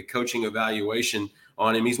basically a coaching evaluation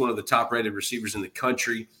on him. He's one of the top-rated receivers in the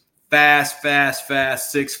country. Fast,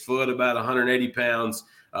 6 foot, about 180 pounds.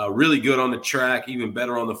 Really good on the track, even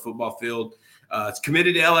better on the football field. It's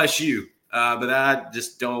committed to LSU, but I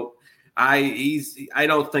just don't. I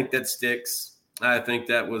don't think that sticks. I think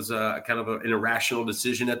that was kind of an irrational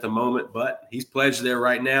decision at the moment, but he's pledged there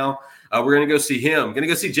right now. We're going to go see him. Going to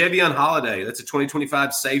go see Javion Holiday. That's a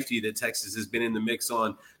 2025 safety that Texas has been in the mix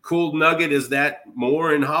on. Cool nugget is that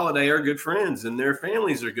Moore and Holiday are good friends, and their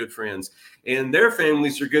families are good friends. And their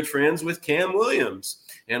families are good friends with Cam Williams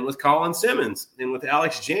and with Colin Simmons and with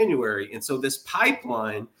Alex January. And so this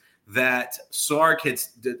pipeline that Sark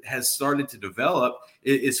has started to develop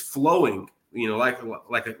is flowing, like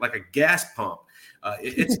a gas pump.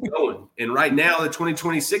 It's going. And right now, the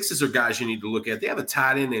 2026s are guys you need to look at. They have a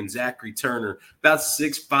tight end named Zachary Turner, about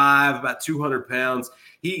 6'5", about 200 pounds.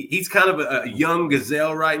 He's kind of a young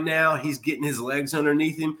gazelle right now. He's getting his legs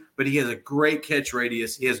underneath him, but he has a great catch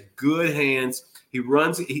radius. He has good hands. He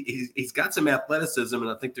runs. He's got some athleticism,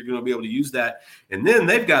 and I think they're going to be able to use that. And then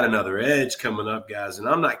they've got another edge coming up, guys, and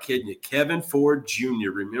I'm not kidding you. Kevin Ford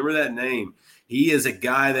Jr., remember that name. He is a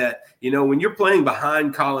guy that, when you're playing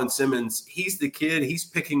behind Colin Simmons, he's the kid. He's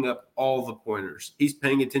picking up all the pointers. He's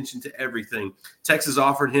paying attention to everything. Texas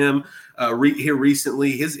offered him here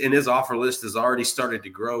recently. His offer list has already started to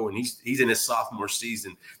grow, and he's in his sophomore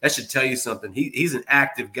season. That should tell you something. He's an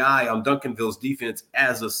active guy on Duncanville's defense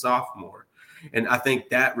as a sophomore. And I think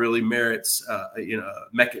that really merits,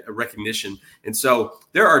 recognition. And so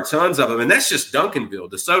there are tons of them. And that's just Duncanville.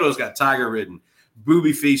 DeSoto's got Tiger Ridden.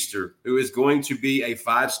 Booby Feaster, who is going to be a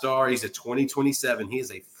 5-star. He's a 2027. He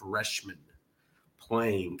is a freshman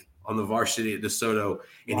playing on the varsity at DeSoto,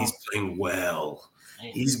 and he's playing well.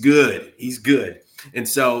 He's good. And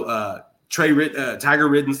so Tiger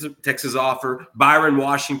Ridden's Texas offer. Byron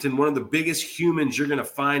Washington, one of the biggest humans you're going to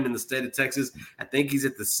find in the state of Texas. I think he's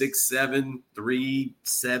at the 6'7",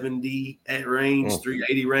 370 range,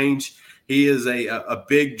 380 range. He is a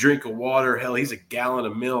big drink of water. Hell, he's a gallon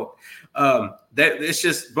of milk. It's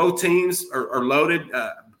just both teams are loaded.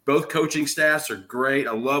 Both coaching staffs are great.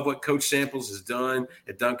 I love what Coach Samples has done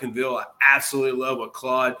at Duncanville. I absolutely love what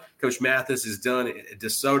Coach Mathis has done at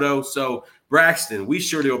DeSoto. So, Braxton, we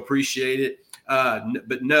sure do appreciate it.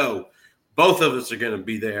 But no, both of us are going to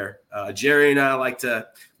be there. Jerry and I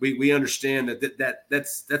we understand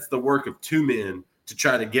that's the work of two men to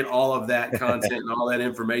try to get all of that content and all that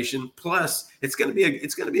information. Plus, it's going to be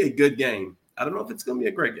a good game. I don't know if it's going to be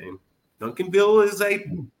a great game. Duncanville is a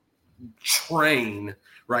train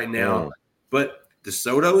right now, but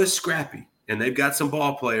DeSoto is scrappy, and they've got some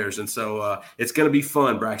ball players, and so it's going to be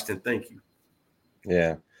fun. Braxton, thank you.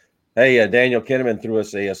 Yeah. Hey, Daniel Kinnaman threw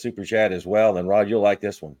us a super chat as well, and Rod, you'll like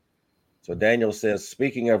this one. So Daniel says,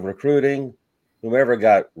 speaking of recruiting, whomever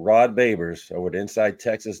got Rod Babers over at Inside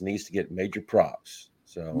Texas needs to get major props.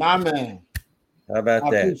 So my man. How about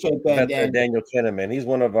that? Appreciate that, Daniel Kinnaman. He's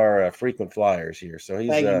one of our frequent flyers here. So he's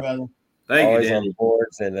Thank you, brother. always on the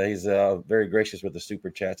boards, and he's very gracious with the super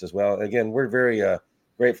chats as well. Again, we're very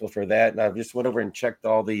grateful for that. And I just went over and checked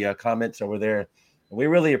all the comments over there. And we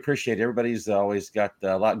really appreciate it. Everybody's always got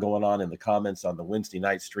a lot going on in the comments on the Wednesday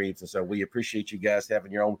night streams. And so we appreciate you guys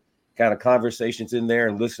having your own kind of conversations in there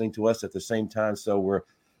and listening to us at the same time. So we're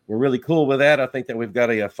really cool with that. I think that we've got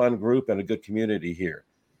a fun group and a good community here.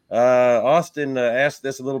 Austin asked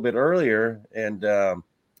this a little bit earlier, and I'm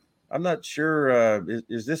not sure.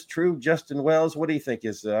 Is this true, Justin Wells? What do you think?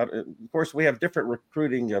 Of course, we have different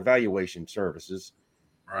recruiting evaluation services.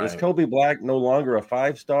 Right. Is Kobe Black no longer a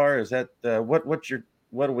 5-star? Is that what do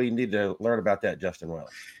we need to learn about that, Justin Wells?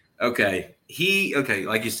 Okay,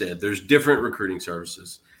 like you said, there's different recruiting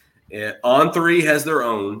services. On3 has their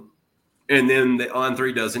own, and then the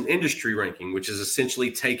On3 does an industry ranking, which is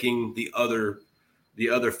essentially taking the other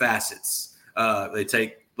facets. They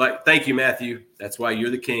take, thank you, Matthew. That's why you're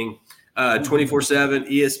the king. 24/7,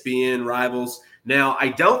 ESPN, Rivals. Now, I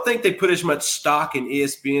don't think they put as much stock in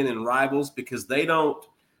ESPN and Rivals because they don't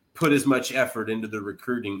put as much effort into the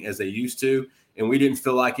recruiting as they used to. And we didn't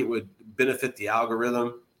feel like it would benefit the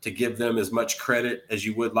algorithm to give them as much credit as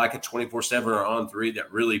you would like a 24/7 or On3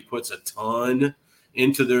 that really puts a ton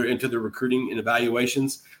into the recruiting and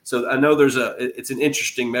evaluations. So I know it's an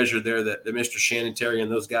interesting measure there that Mr. Shannon Terry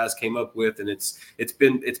and those guys came up with, and it's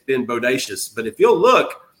been bodacious. But if you'll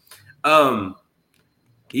look,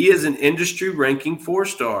 he is an industry ranking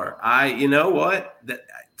 4-star. I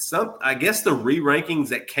guess the re-rankings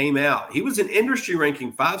that came out, he was an industry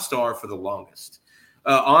ranking 5-star for the longest.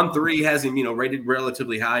 On3 has him, rated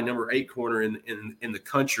relatively high, number 8 corner in the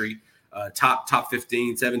country, top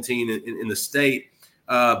 15, 17 in the state.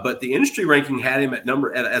 But the industry ranking had him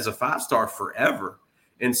as a 5-star forever.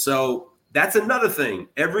 And so that's another thing.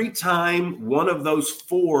 Every time one of those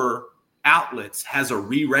 4 outlets has a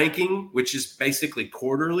re-ranking, which is basically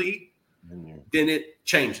quarterly, then it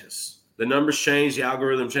changes. The numbers change, the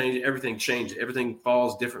algorithm changes, everything changes, everything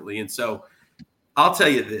falls differently. And so I'll tell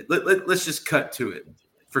you this. Let's just cut to it.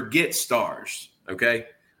 Forget stars, okay?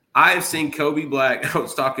 I have seen Kobe Black. I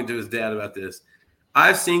was talking to his dad about this.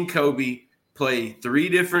 I've seen Kobe play 3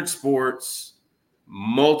 different sports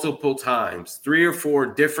multiple times, 3 or 4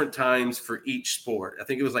 different times for each sport. I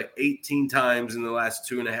think it was like 18 times in the last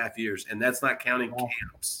 2.5 years, and that's not counting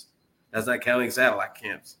camps. That's not counting satellite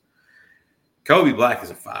camps. Kobe Black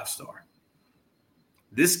is a 5-star.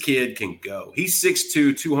 This kid can go. He's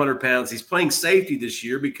 6'2", 200 pounds. He's playing safety this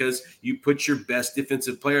year because you put your best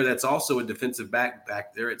defensive player that's also a defensive back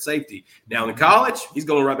there at safety. Now in college, he's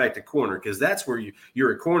going right back to corner because that's where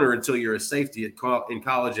you're a corner until you're a safety in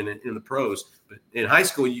college and in the pros. But in high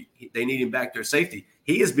school, they need him back there safety.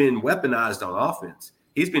 He has been weaponized on offense.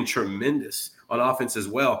 He's been tremendous on offense as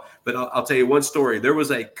well. But I'll tell you one story. There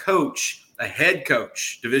was a head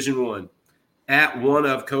coach, Division I, at one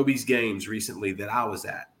of Kobe's games recently that I was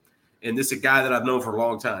at. And this is a guy that I've known for a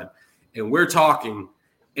long time. And we're talking,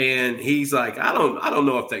 and he's like, I don't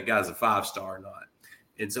know if that guy's a 5-star or not.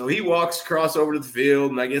 And so he walks across over to the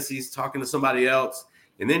field, and I guess he's talking to somebody else.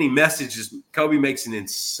 And then he messages, Kobe makes an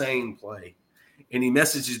insane play. And he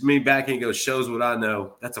messages me back and he goes, shows what I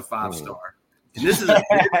know. That's a 5-star. And this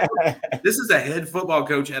is a head football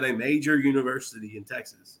coach at a major university in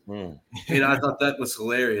Texas. And I thought that was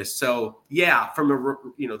hilarious. So, yeah, from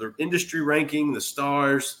the industry ranking, the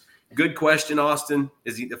stars, good question, Austin.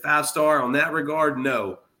 Is he the 5-star on that regard?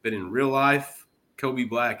 No. But in real life, Kobe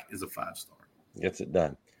Black is a 5-star. Gets it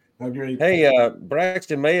done. Agreed. Hey,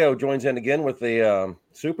 Braxton Mayo joins in again with the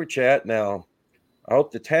super chat. Now, I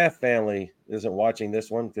hope the Taft family isn't watching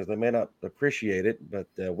this one because they may not appreciate it, but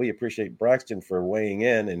we appreciate Braxton for weighing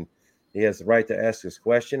in, and he has the right to ask his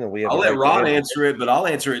question. And I'll let Ron answer it, but I'll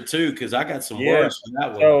answer it too because I got some words for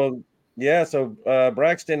that one. So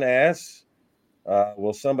Braxton asks,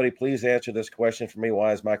 will somebody please answer this question for me?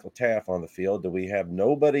 Why is Michael Taft on the field? Do we have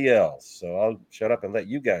nobody else? So I'll shut up and let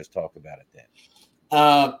you guys talk about it then.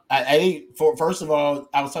 I think first of all,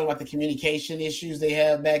 I was talking about the communication issues they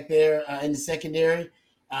have back there in the secondary.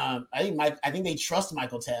 I think they trust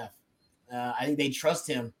Michael Taft. I think they trust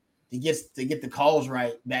him to get the calls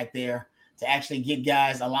right back there, to actually get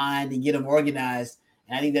guys aligned and get them organized.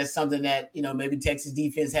 And I think that's something that maybe Texas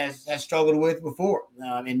defense has struggled with before.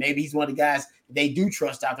 And maybe he's one of the guys they do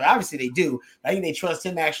trust out there. Obviously they do. But I think they trust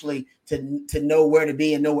him actually to know where to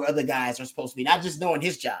be and know where other guys are supposed to be, not just knowing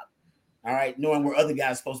his job. All right, knowing where other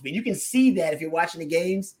guys are supposed to be. You can see that if you're watching the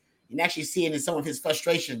games, you can actually see it in some of his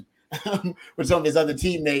frustration with some of his other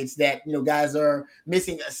teammates that, guys are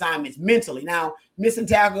missing assignments mentally. Now, missing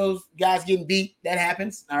tackles, guys getting beat, that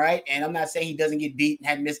happens, all right? And I'm not saying he doesn't get beat and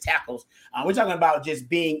had missed tackles. We're talking about just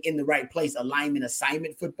being in the right place, alignment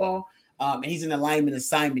assignment football. And he's an alignment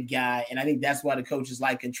assignment guy, and I think that's why the coaches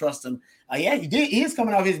like and trust him. He is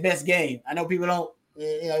coming off his best game. I know people don't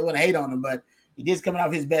want to hate on him, but he is coming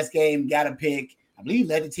off his best game, got a pick. I believe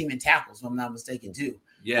he led the team in tackles, if I'm not mistaken, too.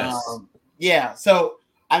 Yes. So,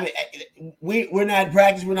 I mean, we're not in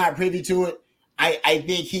practice. We're not privy to it. I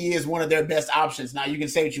think he is one of their best options. Now, you can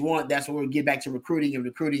say what you want. That's where we'll get back to recruiting and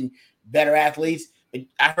recruiting better athletes. But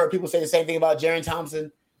I've heard people say the same thing about Jaron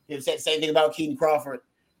Thompson. They've said the same thing about Keaton Crawford.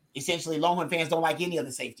 Essentially, Longhorn fans don't like any of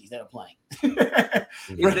the safeties that are playing.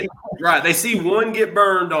 Right. They see one get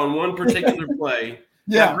burned on one particular play.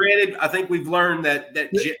 Yeah. Now, granted, I think we've learned that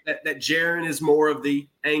Jaron is more of the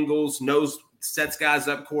angles, sets guys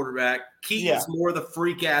up quarterback. Keaton's more of the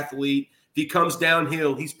freak athlete. If he comes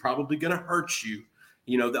downhill, he's probably going to hurt you.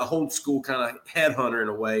 The whole school kind of headhunter in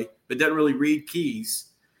a way, but doesn't really read keys.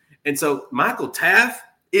 And so Michael Taft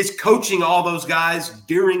is coaching all those guys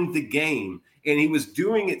during the game, and he was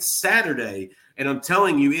doing it Saturday. And I'm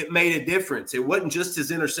telling you, it made a difference. It wasn't just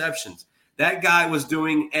his interceptions. That guy was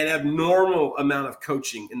doing an abnormal amount of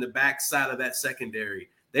coaching in the backside of that secondary.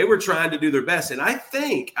 They were trying to do their best. And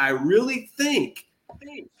I really think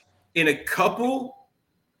in a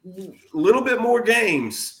little bit more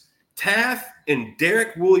games, Taft and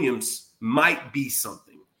Derek Williams might be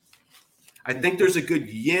something. I think there's a good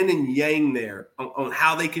yin and yang there on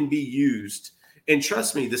how they can be used. And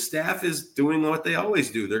trust me, the staff is doing what they always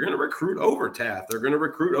do. They're going to recruit over Taft. They're going to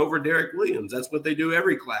recruit over Derek Williams. That's what they do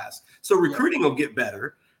every class. So recruiting will get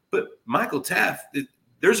better. But Michael Taft,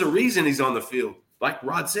 there's a reason he's on the field. Like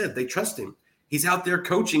Rod said, they trust him. He's out there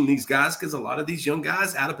coaching these guys because a lot of these young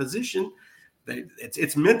guys out of position,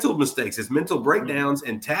 it's mental mistakes. It's mental breakdowns.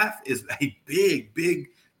 And Taft is a big, big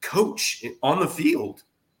coach on the field.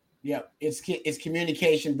 Yeah, it's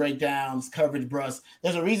communication breakdowns, coverage brusts.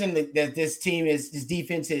 There's a reason that this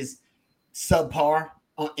defense is subpar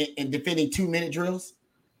in defending 2-minute drills,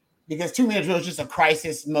 because 2-minute drills is just a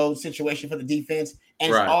crisis mode situation for the defense,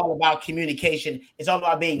 And Right. it's all about communication. It's all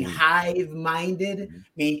about being hive-minded,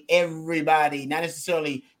 meaning everybody, not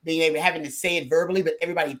necessarily being able having to say it verbally, but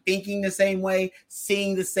everybody thinking the same way,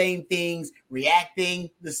 seeing the same things, reacting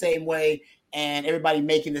the same way, and everybody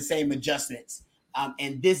making the same adjustments.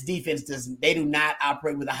 And this defense they do not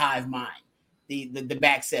operate with a hive mind. The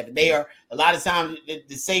back seven. They are a lot of times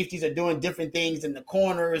the safeties are doing different things in the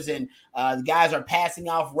corners, and the guys are passing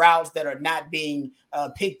off routes that are not being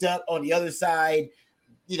picked up on the other side.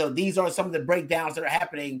 These are some of the breakdowns that are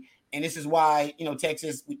happening, and this is why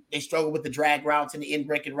Texas they struggle with the drag routes and the in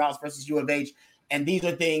breaking routes versus U of H, and these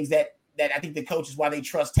are things that I think the coach is why they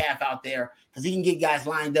trust Taft out there, because he can get guys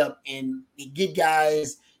lined up and get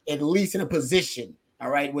guys at least in a position, all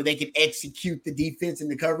right, where they can execute the defense and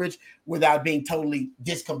the coverage without being totally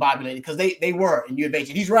discombobulated, because they were in U of H,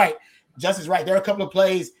 and he's right, Justin's right. There are a couple of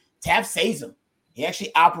plays Taft saves them. He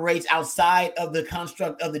actually operates outside of the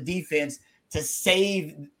construct of the defense to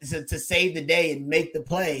save the day and make the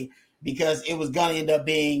play, because it was going to end up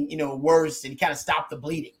being, worse, and kind of stop the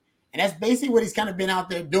bleeding. And that's basically what he's kind of been out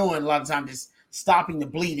there doing a lot of times, just stopping the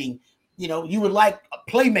bleeding. You would like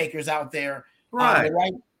playmakers out there. Right.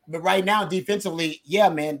 But right now, defensively, yeah,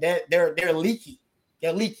 man, they're leaky.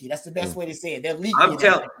 They're leaky. That's the best way to say it. They're leaky.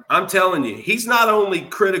 I'm telling you, he's not only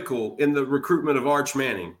critical in the recruitment of Arch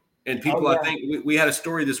Manning. And people, I think we had a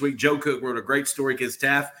story this week. Joe Cook wrote a great story because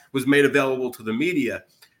Taft was made available to the media.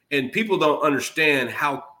 And people don't understand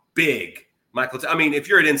how big Michael – I mean, if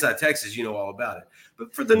you're at Inside Texas, you know all about it.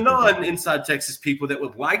 But for the non-Inside Texas people that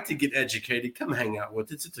would like to get educated, come hang out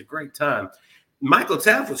with us. It's a great time. Michael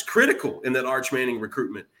Taft was critical in that Arch Manning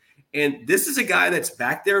recruitment. And this is a guy that's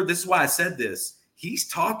back there. This is why I said this. He's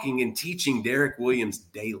talking and teaching Derek Williams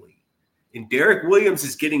daily. And Derek Williams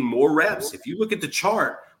is getting more reps. If you look at the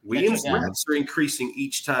chart – Williams' reps are increasing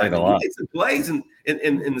each time. He made some plays in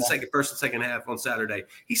the first and second half on Saturday.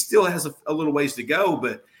 He still has a little ways to go,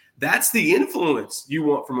 but that's the influence you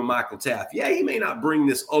want from a Michael Taft. Yeah, he may not bring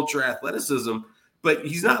this ultra athleticism, but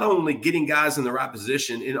he's not only getting guys in the right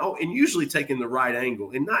position and usually taking the right angle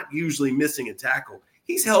and not usually missing a tackle.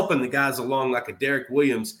 He's helping the guys along like a Derek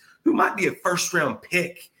Williams, who might be a first-round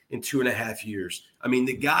pick in 2.5 years. I mean,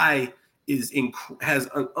 the guy has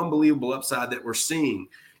an unbelievable upside that we're seeing.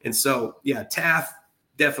 And so, yeah, Taft,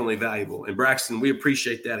 definitely valuable. And Braxton, we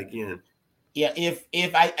appreciate that again. Yeah, if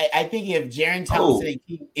I think if Jaron Thompson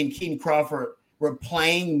and Keaton Crawford were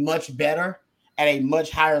playing much better at a much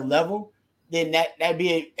higher level, then that'd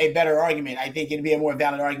be a better argument. I think it'd be a more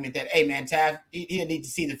valid argument that, hey, man, Taft, he didn't need to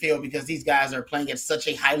see the field because these guys are playing at such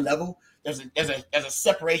a high level. There's a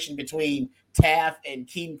separation between Taft and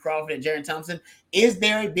Keaton Crawford and Jaron Thompson. Is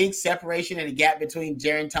there a big separation and a gap between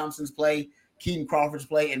Jaron Thompson's play, Keaton Crawford's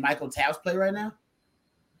play, and Michael Taft's play right now?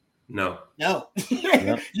 No.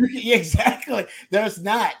 Yeah, exactly. There's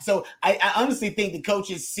not. So I honestly think the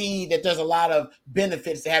coaches see that there's a lot of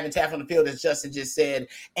benefits to having Taft on the field, as Justin just said.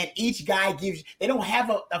 And each guy they don't have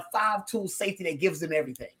a 5-tool safety that gives them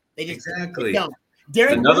everything. They just don't.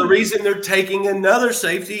 Another reason they're taking another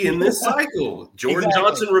safety in this cycle. Jordan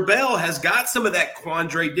Johnson-Rebel has got some of that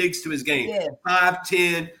Quandre Diggs to his game. Yeah.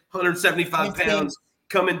 5'10", 175 pounds,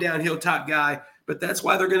 coming downhill top guy. But that's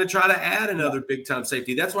why they're going to try to add another big-time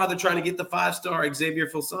safety. That's why they're trying to get the 5-star Xavier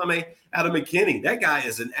Filsame out of McKinney. That guy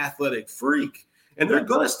is an athletic freak. And they're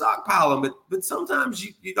going to stockpile him. But sometimes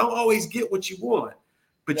you don't always get what you want,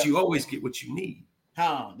 but you always get what you need.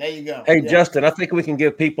 Oh, there you go. Hey, Justin, I think we can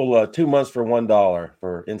give people 2 months for $1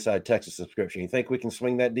 for Inside Texas subscription. You think we can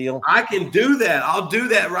swing that deal? I can do that. I'll do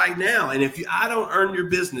that right now. And if I don't earn your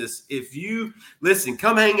business, if you listen,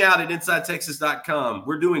 come hang out at InsideTexas.com.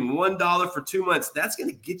 We're doing $1 for 2 months. That's going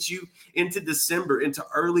to get you into December, into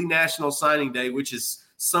early National Signing Day, which is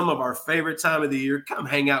some of our favorite time of the year. Come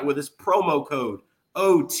hang out with us. Promo code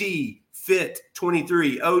OTFIT23,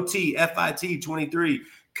 OTFIT23.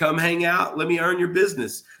 Come hang out. Let me earn your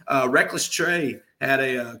business. Reckless Trey had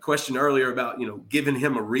a question earlier about, giving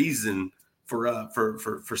him a reason for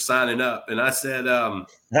signing up. And I said,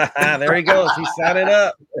 there he goes. He's signing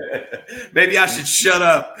up. Maybe I should shut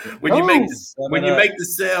up. When you make the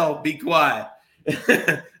sale, be quiet.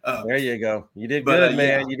 There you go. You did good,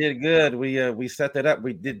 man. You did good. We set that up.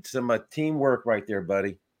 We did some teamwork right there,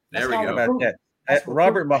 buddy. There we go. About that.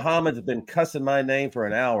 Robert Muhammad's been cussing my name for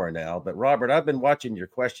an hour now, but Robert, I've been watching your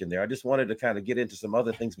question there. I just wanted to kind of get into some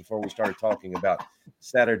other things before we started talking about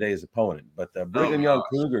Saturday's opponent. But Brigham Young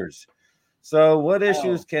Cougars. So what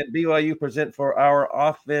issues can BYU present for our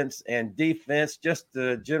offense and defense? Just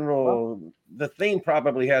the general, the theme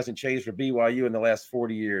probably hasn't changed for BYU in the last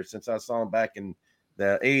 40 years since I saw them back in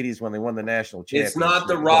the 80s when they won the national championship. It's not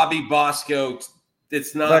the Robbie Bosco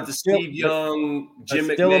It's not the Steve Young, Jim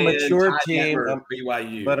McMahon, still a mature Ty team, Detmer,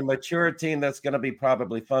 BYU. but a mature team that's going to be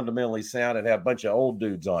probably fundamentally sound and have a bunch of old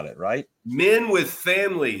dudes on it, right? Men with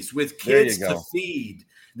families, with kids to feed.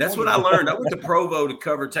 That's what I learned. I went to Provo to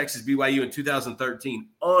cover Texas BYU in 2013.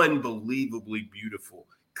 Unbelievably beautiful,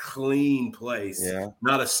 clean place. Yeah.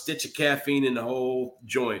 Not a stitch of caffeine in the whole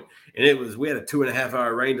joint. And we had a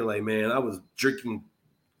 2.5-hour rain delay, man. I was drinking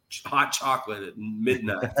hot chocolate at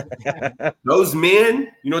midnight. Those men,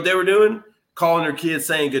 you know what they were doing? Calling their kids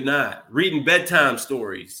saying goodnight, reading bedtime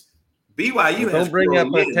stories. BYU has don't bring up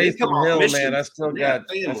Taysom Hill, man.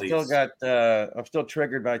 I'm still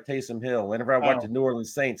triggered by Taysom Hill. Whenever I watch the New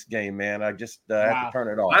Orleans Saints game, man, I just have to turn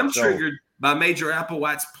it off. I'm triggered by Major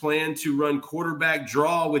Applewhite's plan to run quarterback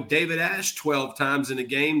draw with David Ash 12 times in a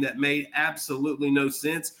game that made absolutely no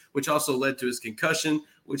sense, which also led to his concussion,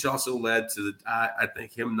 which also led to I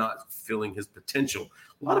think him not feeling his potential.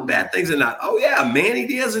 A lot of bad things in that. Oh yeah, Manny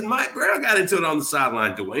Diaz and Mike Brown got into it on the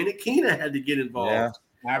sideline. Dwayne Akina had to get involved. Yeah.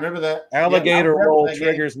 I remember that. Alligator roll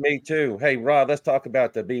triggers me too. Hey, Rod, let's talk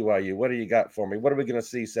about the BYU. What do you got for me? What are we going to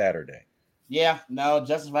see Saturday? Yeah, no,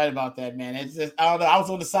 Justin's right about that, man. It's just, I don't know. I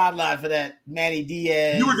was on the sideline for that Manny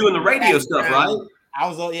Diaz. You were doing the radio stuff, right? I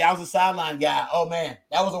was a sideline guy. Oh man,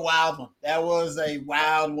 that was a wild one. That was a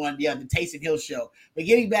wild one. Yeah, the Taysom Hill show. But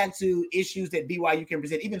getting back to issues that BYU can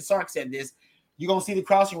present, even Sark said this. You're gonna see the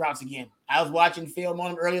crossing routes again. I was watching film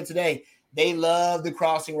on them earlier today. They love the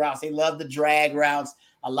crossing routes. They love the drag routes.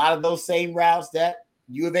 A lot of those same routes that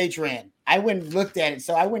U of H ran. I went and looked at it.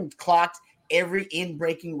 So I went and clocked every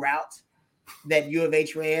in-breaking route that U of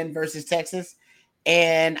H ran versus Texas.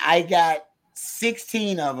 And I got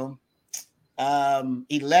 16 of them,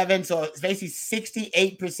 11. So it's basically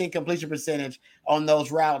 68% completion percentage on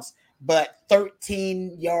those routes, but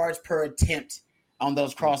 13 yards per attempt on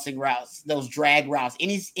those crossing routes, those drag routes,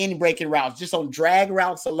 any in-breaking routes. Just on drag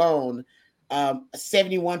routes alone,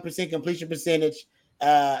 71% completion percentage,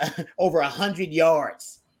 over 100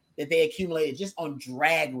 yards that they accumulated just on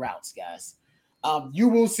drag routes, guys. You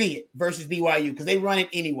will see it versus BYU because they run it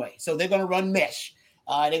anyway. So they're going to run mesh.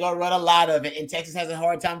 They're going to run a lot of it. And Texas has a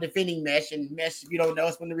hard time defending mesh. And mesh, if you don't know,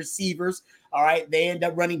 it's when the receivers, all right, they end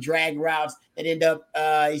up running drag routes that end up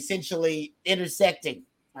essentially intersecting,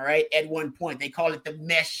 all right, at one point. They call it the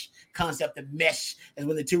mesh concept. The mesh is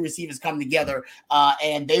when the two receivers come together,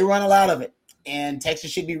 and they run a lot of it. And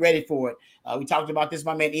Texas should be ready for it. We talked about this,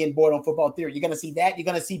 my man Ian Boyd on Football Theory. You're going to see that. You're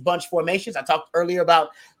going to see bunch formations. I talked earlier about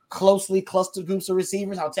closely clustered groups of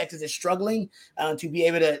receivers, how Texas is struggling to be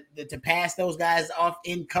able to pass those guys off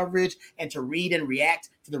in coverage and to read and react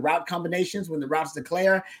to the route combinations when the routes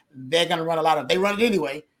declare. They're going to run a lot of – they run it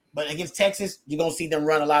anyway. But against Texas, you're going to see them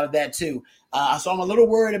run a lot of that too. So I'm a little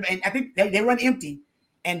worried. And I think they run empty.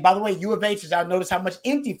 And by the way, U of H, I've noticed how much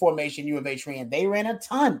empty formation U of H ran. They ran a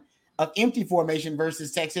ton of empty formation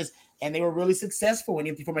versus Texas, and they were really successful in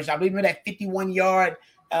empty formation. I believe that 51-yard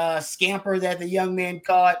scamper that the young man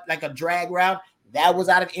caught, like a drag route, that was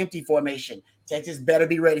out of empty formation. Texas better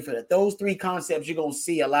be ready for that. Those three concepts you're going to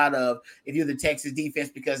see a lot of if you're the Texas defense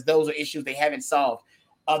because those are issues they haven't solved.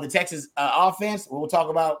 The Texas offense, we'll talk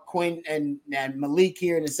about Quinn and Malik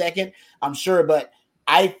here in a second, I'm sure, but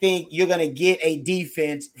I think you're going to get a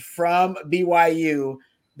defense from BYU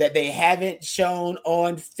that they haven't shown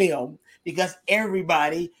on film because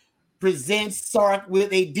everybody presents Sark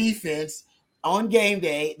with a defense on game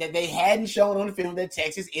day that they hadn't shown on the film that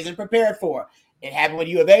Texas isn't prepared for. It happened with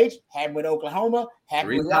U of H, happened with Oklahoma,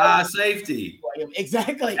 happened with high safety.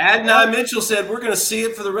 Exactly. Adnan Mitchell said we're going to see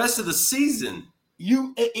it for the rest of the season.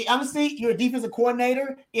 Honestly, you're a defensive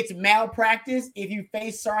coordinator. It's malpractice if you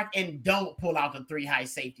face Sark and don't pull out the 3 high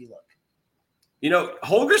safety look. You know,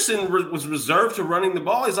 Holgerson was reserved to running the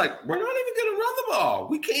ball. He's like, we're not even going to run the ball.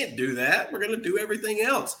 We can't do that. We're going to do everything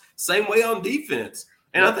else. Same way on defense.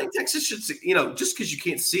 And I think Texas should, just because you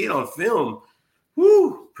can't see it on film,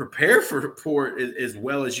 prepare for it as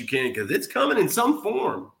well as you can because it's coming in some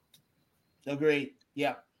form. Agreed.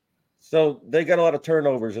 Yeah. So they got a lot of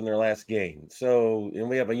turnovers in their last game. And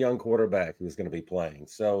we have a young quarterback who's going to be playing.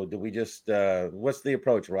 So do we just what's the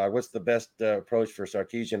approach, Rod? What's the best approach for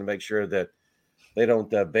Sarkisian to make sure that they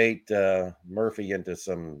don't bait Murphy into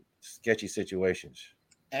some sketchy situations?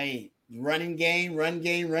 Hey, run game.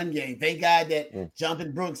 Thank God that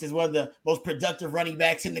Jonathan Brooks is one of the most productive running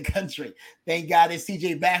backs in the country. Thank God that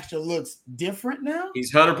CJ Baxter looks different now.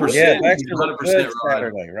 He's 100%. Yeah, Baxter He's 100%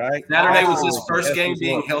 Saturday, right? Saturday was his first game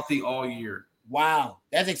being healthy all year. Wow,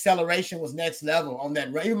 that acceleration was next level on that.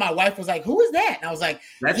 Even my wife was like, "Who is that?" And I was like,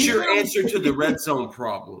 "That's your answer to the red zone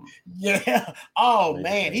problem." Yeah. Oh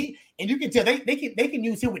man, and you can tell they can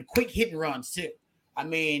use him with quick hit and runs too. I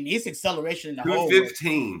mean, his acceleration in the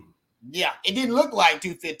 215. Yeah, it didn't look like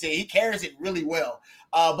 215. He carries it really well.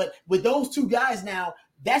 But with those two guys now,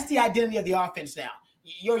 that's the identity of the offense now.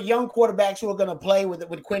 Your young quarterbacks who are going to play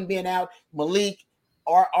with Quinn being out, Malik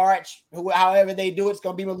or Arch, however they do it, it's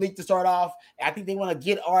going to be Malik to start off. I think they want to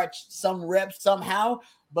get Arch some reps somehow,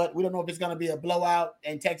 but we don't know if it's going to be a blowout,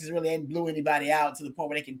 and Texas really ain't blew anybody out to the point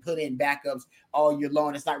where they can put in backups all year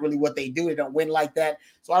long. It's not really what they do. They don't win like that.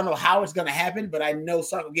 So I don't know how it's going to happen, but I know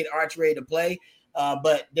Sark will get Arch ready to play.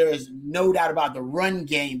 But there is no doubt about the run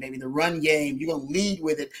game, baby. The run game, you're going to lead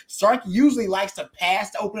with it. Sark usually likes to pass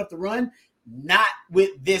to open up the run, not with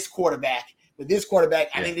this quarterback. With this quarterback,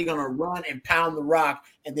 I think they're going to run and pound the rock,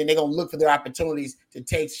 and then they're going to look for their opportunities to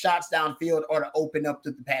take shots downfield or to open up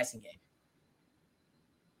to the passing game.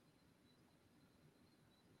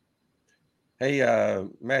 Hey,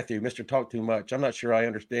 Matthew, Mr. Talk Too Much. I'm not sure I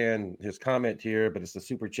understand his comment here, but it's a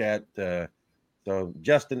super chat. So,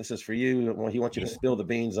 Justin, this is for you. He wants you to spill the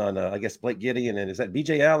beans on, I guess, Blake Gideon. And is that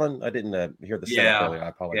B.J. Allen? I didn't hear the setup earlier. I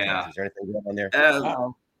apologize. Yeah. Is there anything going on there?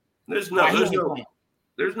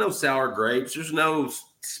 There's no sour grapes. There's no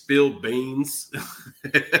spilled beans.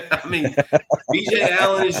 I mean, B.J.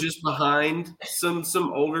 Allen is just behind some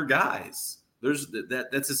older guys.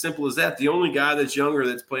 That's as simple as that. The only guy that's younger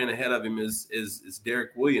that's playing ahead of him is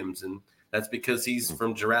Derek Williams, and that's because he's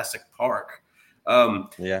from Jurassic Park.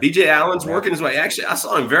 B.J. Allen's working his way. Actually, I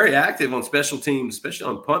saw him very active on special teams, especially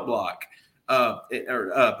on punt block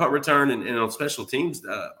or punt return and on special teams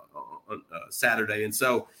on Saturday. And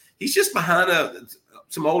so he's just behind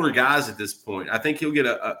some older guys at this point. I think he'll get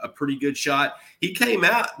a pretty good shot. He came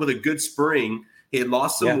out with a good spring. He had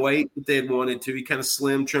lost some weight that they had wanted to. He kind of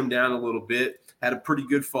trimmed down a little bit, had a pretty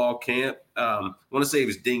good fall camp. I want to say he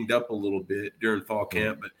was dinged up a little bit during fall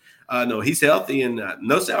camp, but no, he's healthy and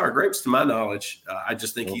no sour grapes to my knowledge. I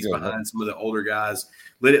just think he's behind some of the older guys.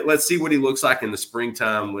 Let's see what he looks like in the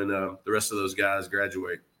springtime when the rest of those guys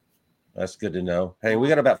graduate. That's good to know. Hey, we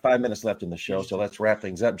got about 5 minutes left in the show, so let's wrap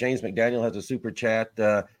things up. James McDaniel has a super chat.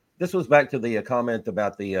 This was back to the comment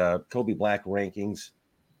about the Kobe Black rankings.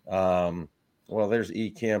 Well, there's E.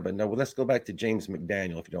 Kim, but no, let's go back to James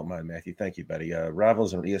McDaniel, if you don't mind, Matthew. Thank you, buddy.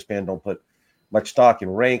 Rivals and ESPN don't put much stock in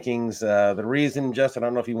rankings. The reason, Justin, I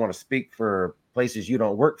don't know if you want to speak for places you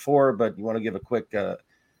don't work for, but you want to give a quick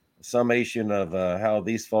summation of how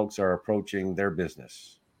these folks are approaching their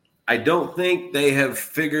business. I don't think they have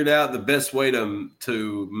figured out the best way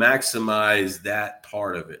to maximize that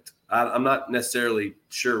part of it. I'm not necessarily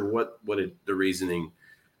sure what the reasoning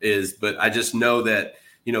is, but I just know that,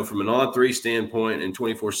 from an on-3 standpoint and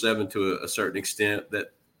 24/7 to a certain extent,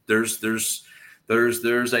 that there's a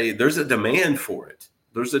demand for it.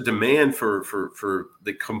 There's a demand for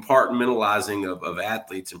the compartmentalizing of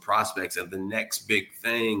athletes and prospects and the next big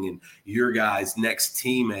thing and your guy's next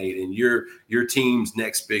teammate and your team's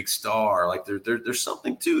next big star. Like there's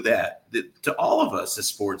something to that to all of us as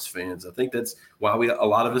sports fans. I think that's why a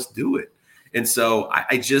lot of us do it. And so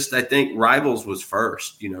I think Rivals was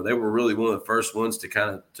first. They were really one of the first ones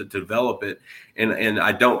to develop it. And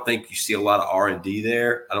I don't think you see a lot of R&D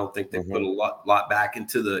there. I don't think they put a lot back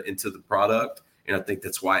into the product. And I think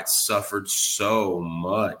that's why it's suffered so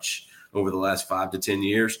much over the last 5 to 10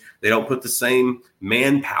 years. They don't put the same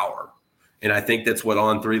manpower. And I think that's what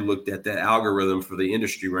On3 looked at, that algorithm for the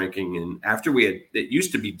industry ranking. And after it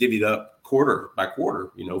used to be divvied up quarter by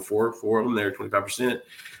quarter, four of them there, 25%.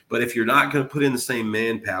 But if you're not going to put in the same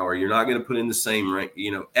manpower, you're not going to put in the same,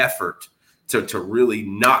 effort to really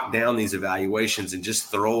knock down these evaluations and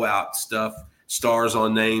just throw out stuff, stars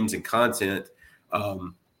on names and content,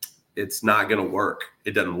 it's not going to work.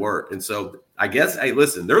 It doesn't work. And so I guess, hey,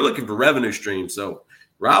 listen, they're looking for revenue streams. So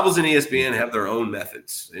Rivals and ESPN have their own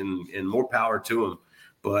methods and more power to them.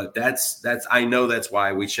 But I know that's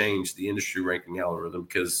why we changed the industry ranking algorithm,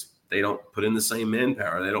 because they don't put in the same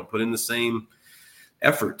manpower. They don't put in the same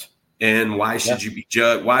effort. And why should you be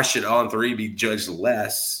judged? Why should On3 be judged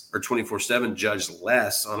less or 24/7 judged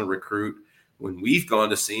less on a recruit when we've gone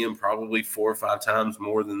to see him probably 4 or 5 times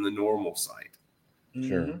more than the normal site?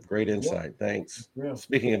 Sure. Great insight. Thanks. Yeah.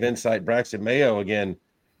 Speaking of insight, Braxton Mayo again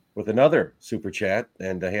with another super chat,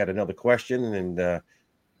 and he had another question, and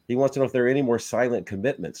he wants to know if there are any more silent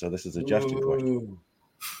commitments. So this is a Justin question.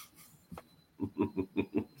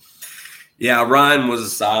 Yeah, Ryan was a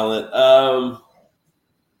silent.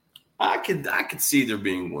 I could see there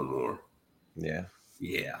being one more. Yeah,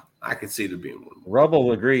 I could see there being one more.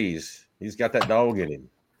 Rubble agrees. He's got that dog in him.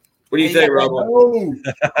 What do you think, Rubble? What do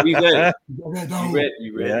you think?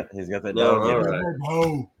 You read? Yeah, he's got that dog in him.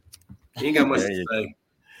 Right. He ain't got much to say.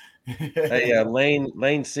 Hey, Lane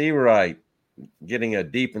Seawright getting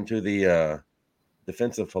deep into the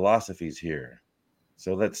defensive philosophies here.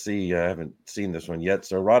 So let's see. I haven't seen this one yet.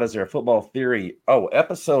 So Rod, is there a football theory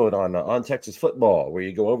episode on Texas football where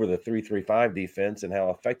you go over the 3-3-5 defense and how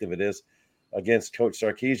effective it is against Coach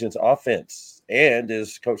Sarkisian's offense? And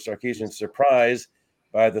is Coach Sarkisian surprised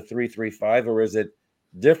by the 3-3-5, or is it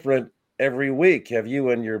different every week? Have you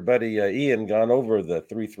and your buddy Ian gone over the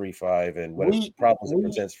 3-3-5 and what problems it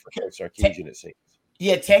presents for Coach Sarkisian, it seems?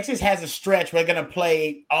 Yeah, Texas has a stretch. We're going to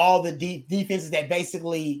play all the defenses that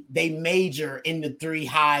basically they major in the 3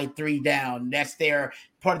 high, 3 down. That's their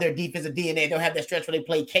part of their defensive DNA. They'll have that stretch where they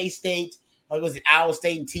play K-State, or was it Iowa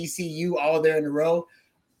State and TCU all there in a row.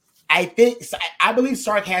 I believe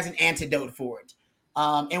Sark has an antidote for it.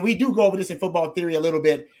 And we do go over this in football theory a little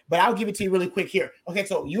bit, but I'll give it to you really quick here. Okay,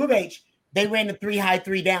 so U of H, they ran the 3 high,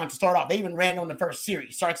 3 down to start off. They even ran on the first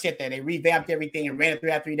series. Sark said that. They revamped everything and ran a 3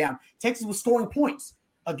 high, 3 down. Texas was scoring points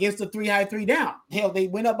against the 3 high, 3 down. Hell, they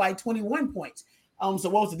went up by 21 points. So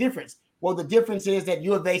what was the difference? Well, the difference is that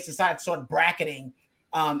U of H decided to start bracketing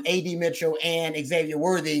A.D. Mitchell and Xavier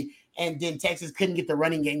Worthy, and then Texas couldn't get the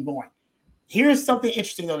running game going. Here's something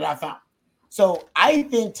interesting, though, that I found. So I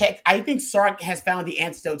think Sark has found the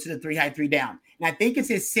antidote to the 3 high, 3 down. And I think it's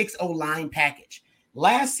his 6-0 line package.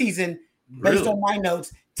 Last season, based on my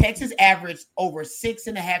notes, Texas averaged over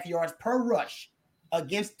 6.5 yards per rush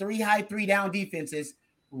against 3 high, 3 down defenses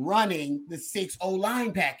running the 6-0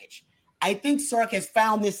 line package. I think Sark has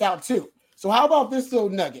found this out too. So how about this little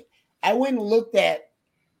nugget? I went and looked at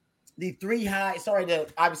the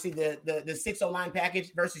 6-0 line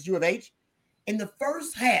package versus U of H. In the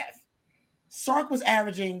first half,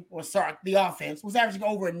 the offense was averaging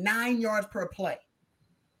over 9 yards per play,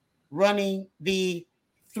 running the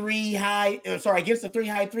 3 high, against the 3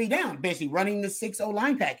 high, 3 down, basically running the 6-0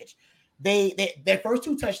 line package. Their first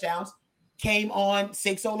 2 touchdowns came on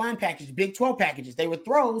 6-0 line package, Big 12 packages. They were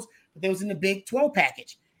throws, but they was in the Big 12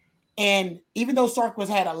 package. And even though Sark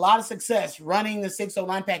had a lot of success running the 6-0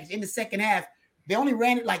 line package in the second half, they only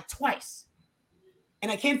ran it like twice.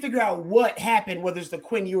 And I can't figure out what happened, whether it's the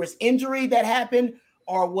Quinn Ewers injury that happened,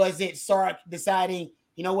 or was it Sark deciding,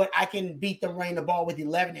 you know what, I can beat them running the ball with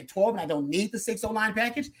 11 and 12, and I don't need the 6-0 line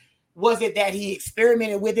package? Was it that he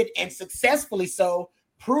experimented with it and successfully so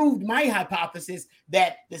proved my hypothesis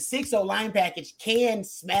that the 6-0 line package can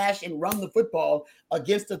smash and run the football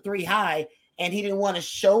against the 3 high, and he didn't want to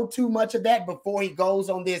show too much of that before he goes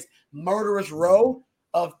on this murderous row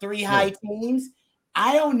of 3 high teams?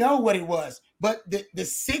 I don't know what it was, but the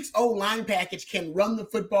 6-0 line package can run the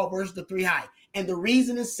football versus the 3 high. And the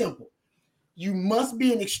reason is simple. You must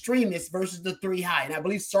be an extremist versus the 3 high. And I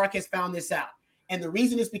believe Sark has found this out. And the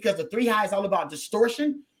reason is because the 3 high is all about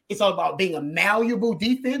distortion. It's all about being a malleable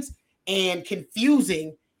defense and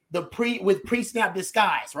confusing with pre-snap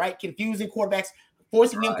disguise, right? Confusing quarterbacks,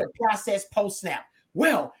 forcing them to process post-snap.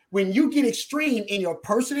 Well, when you get extreme in your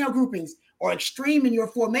personnel groupings or extreme in your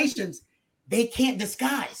formations, they can't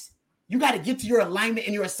disguise. You got to get to your alignment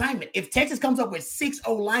and your assignment. If Texas comes up with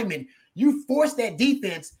 6-0 linemen, you force that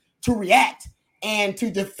defense to react and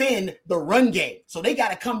to defend the run game. So they got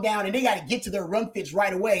to come down and they got to get to their run fits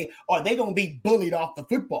right away, or they're going to be bullied off the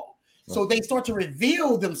football. So they start to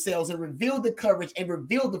reveal themselves and reveal the coverage and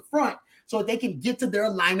reveal the front so that they can get to their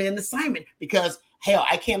alignment and assignment, because, hell,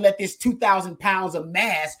 I can't let this 2,000 pounds of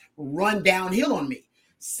mass run downhill on me.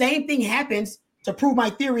 Same thing happens to prove my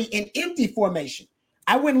theory in empty formation.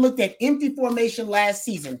 I went and looked at empty formation last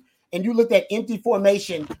season, and you looked at empty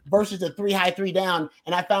formation versus the 3 high, 3 down,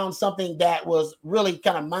 and I found something that was really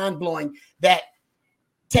kind of mind-blowing, that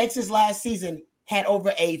Texas last season had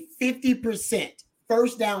over a 50%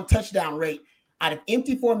 first down touchdown rate out of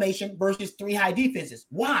empty formation versus 3 high defenses.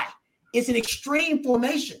 Why? It's an extreme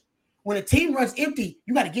formation. When a team runs empty,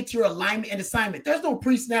 you got to get to your alignment and assignment. There's no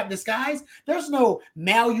pre-snap disguise. There's no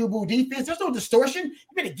malleable defense. There's no distortion.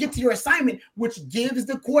 You got to get to your assignment, which gives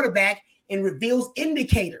the quarterback and reveals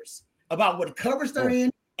indicators about what coverage they're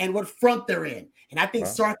in and what front they're in. And I think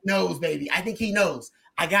Sark knows, baby. I think he knows.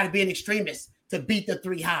 I got to be an extremist to beat the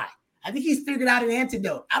 3 high. I think he's figured out an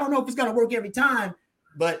antidote. I don't know if it's going to work every time,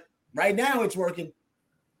 but right now it's working.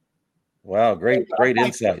 Wow, great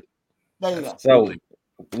insight. There you go. So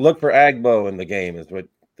look for Agbo in the game is what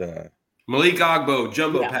Malik Agbo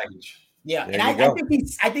jumbo package. Yeah, and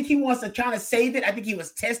I think he wants to kind of save it. I think he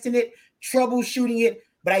was testing it, troubleshooting it,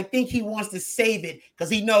 but I think he wants to save it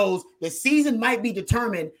because he knows the season might be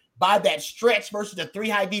determined by that stretch versus the 3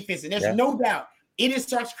 high defense. And there's no doubt it is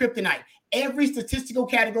Sark's kryptonite. Every statistical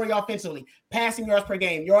category offensively, passing yards per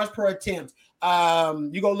game, yards per attempt.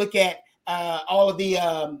 You go look at all of the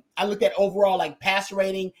I looked at overall like passer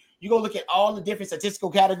rating. You go look at all the different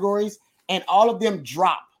statistical categories, and all of them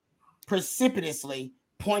drop precipitously.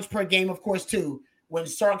 Points per game, of course, too, when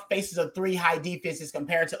Sark faces a 3 high defenses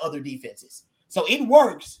compared to other defenses. So it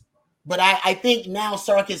works, but I think now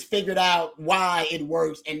Sark has figured out why it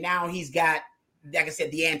works, and now he's got, like I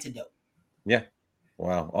said, the antidote. Yeah.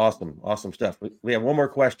 Wow. Awesome stuff. We have one more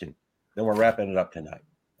question, then we're wrapping it up tonight.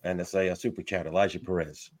 And it's a super chat, Elijah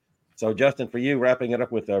Perez. So, Justin, for you, wrapping it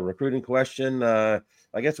up with a recruiting question, I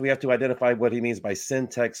guess we have to identify what he means by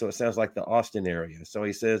Centex. So it sounds like the Austin area. So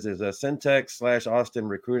he says, is Centex/Austin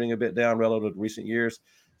recruiting a bit down relative to recent years?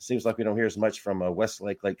 Seems like we don't hear as much from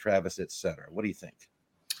Westlake, Lake Travis, et cetera. What do you think?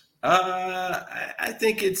 I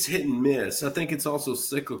think it's hit and miss. I think it's also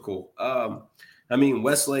cyclical.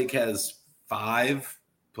 Westlake has 5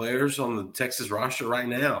 players on the Texas roster right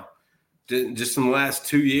now. Just in the last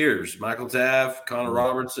 2 years, Michael Taft, Connor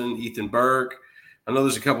Robertson, Ethan Burke. I know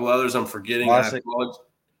there's a couple others I'm forgetting. What's that?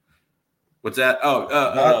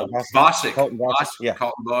 Vosik. Colton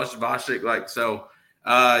Vosik.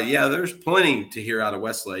 There's plenty to hear out of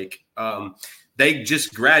Westlake. They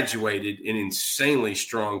just graduated an insanely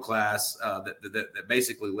strong class that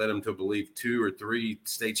basically led them to, I believe, 2 or 3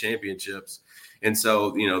 state championships. And so,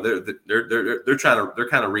 they're kind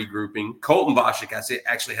of regrouping. Colton Vosik, I say,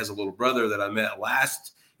 actually has a little brother that I met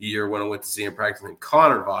last year when I went to see him practice, named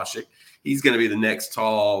Connor Vosik. He's going to be the next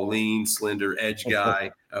tall, lean, slender edge guy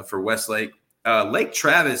for Westlake. Lake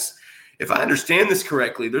Travis, if I understand this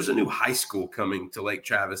correctly, there's a new high school coming to Lake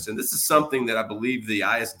Travis, and this is something that I believe the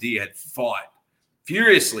ISD had fought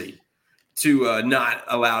furiously to not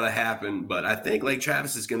allow to happen. But I think Lake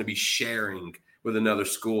Travis is going to be sharing with another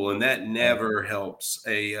school, and that never helps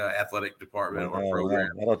a athletic department or program.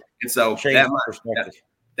 And so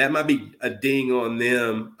that might be a ding on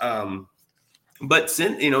them. But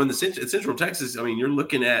in Central Texas, you're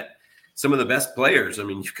looking at some of the best players.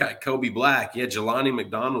 You've got Kobe Black, Jelani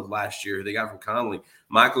McDonald last year, they got from Conley.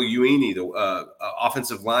 Michael Uini, the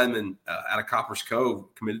offensive lineman out of Coppers Cove,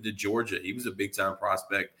 committed to Georgia. He was a big-time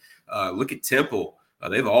prospect. Look at Temple.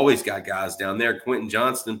 They've always got guys down there. Quentin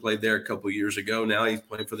Johnston played there a couple of years ago. Now he's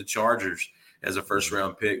playing for the Chargers as a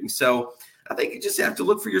first-round pick. And so I think you just have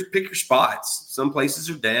to pick your spots. Some places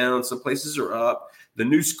are down. Some places are up. The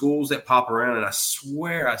new schools that pop around, and I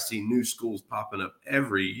swear I see new schools popping up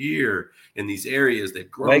every year in these areas. They've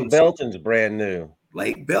grown. Lake Belton's brand new.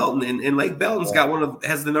 Lake Belton, and Lake Belton's got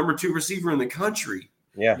has the number 2 receiver in the country.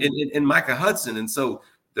 Yeah, in Micah Hudson, and so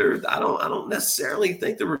I don't necessarily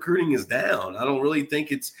think the recruiting is down. I don't really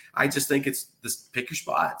think it's. I just think it's this. Pick your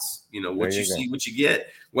spots. What you see, what you get.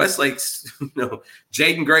 Westlake's,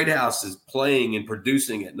 Jaden Greathouse is playing and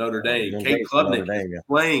producing at Notre Dame. Kate Klubnik is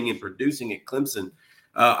playing and producing at Clemson.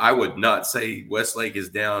 I would not say Westlake is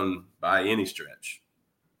down by any stretch.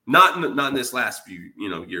 Not in this last few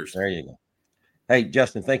years. There you go. Hey,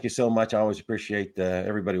 Justin, thank you so much. I always appreciate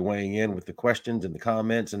everybody weighing in with the questions and the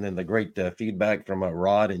comments, and then the great feedback from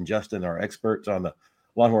Rod and Justin, our experts on the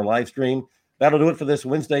Longhorn live stream. That'll do it for this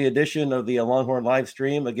Wednesday edition of the Longhorn live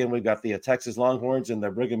stream. Again, we've got the Texas Longhorns and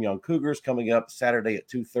the Brigham Young Cougars coming up Saturday at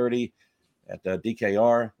 2:30 at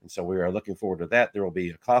DKR. And so we are looking forward to that. There will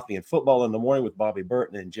be a coffee and football in the morning with Bobby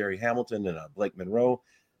Burton and Jerry Hamilton and Blake Monroe.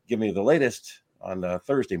 Give me the latest on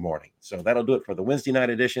Thursday morning. So that'll do it for the Wednesday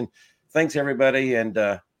night edition. Thanks, everybody, and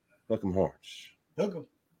hook 'em horns. Hook 'em.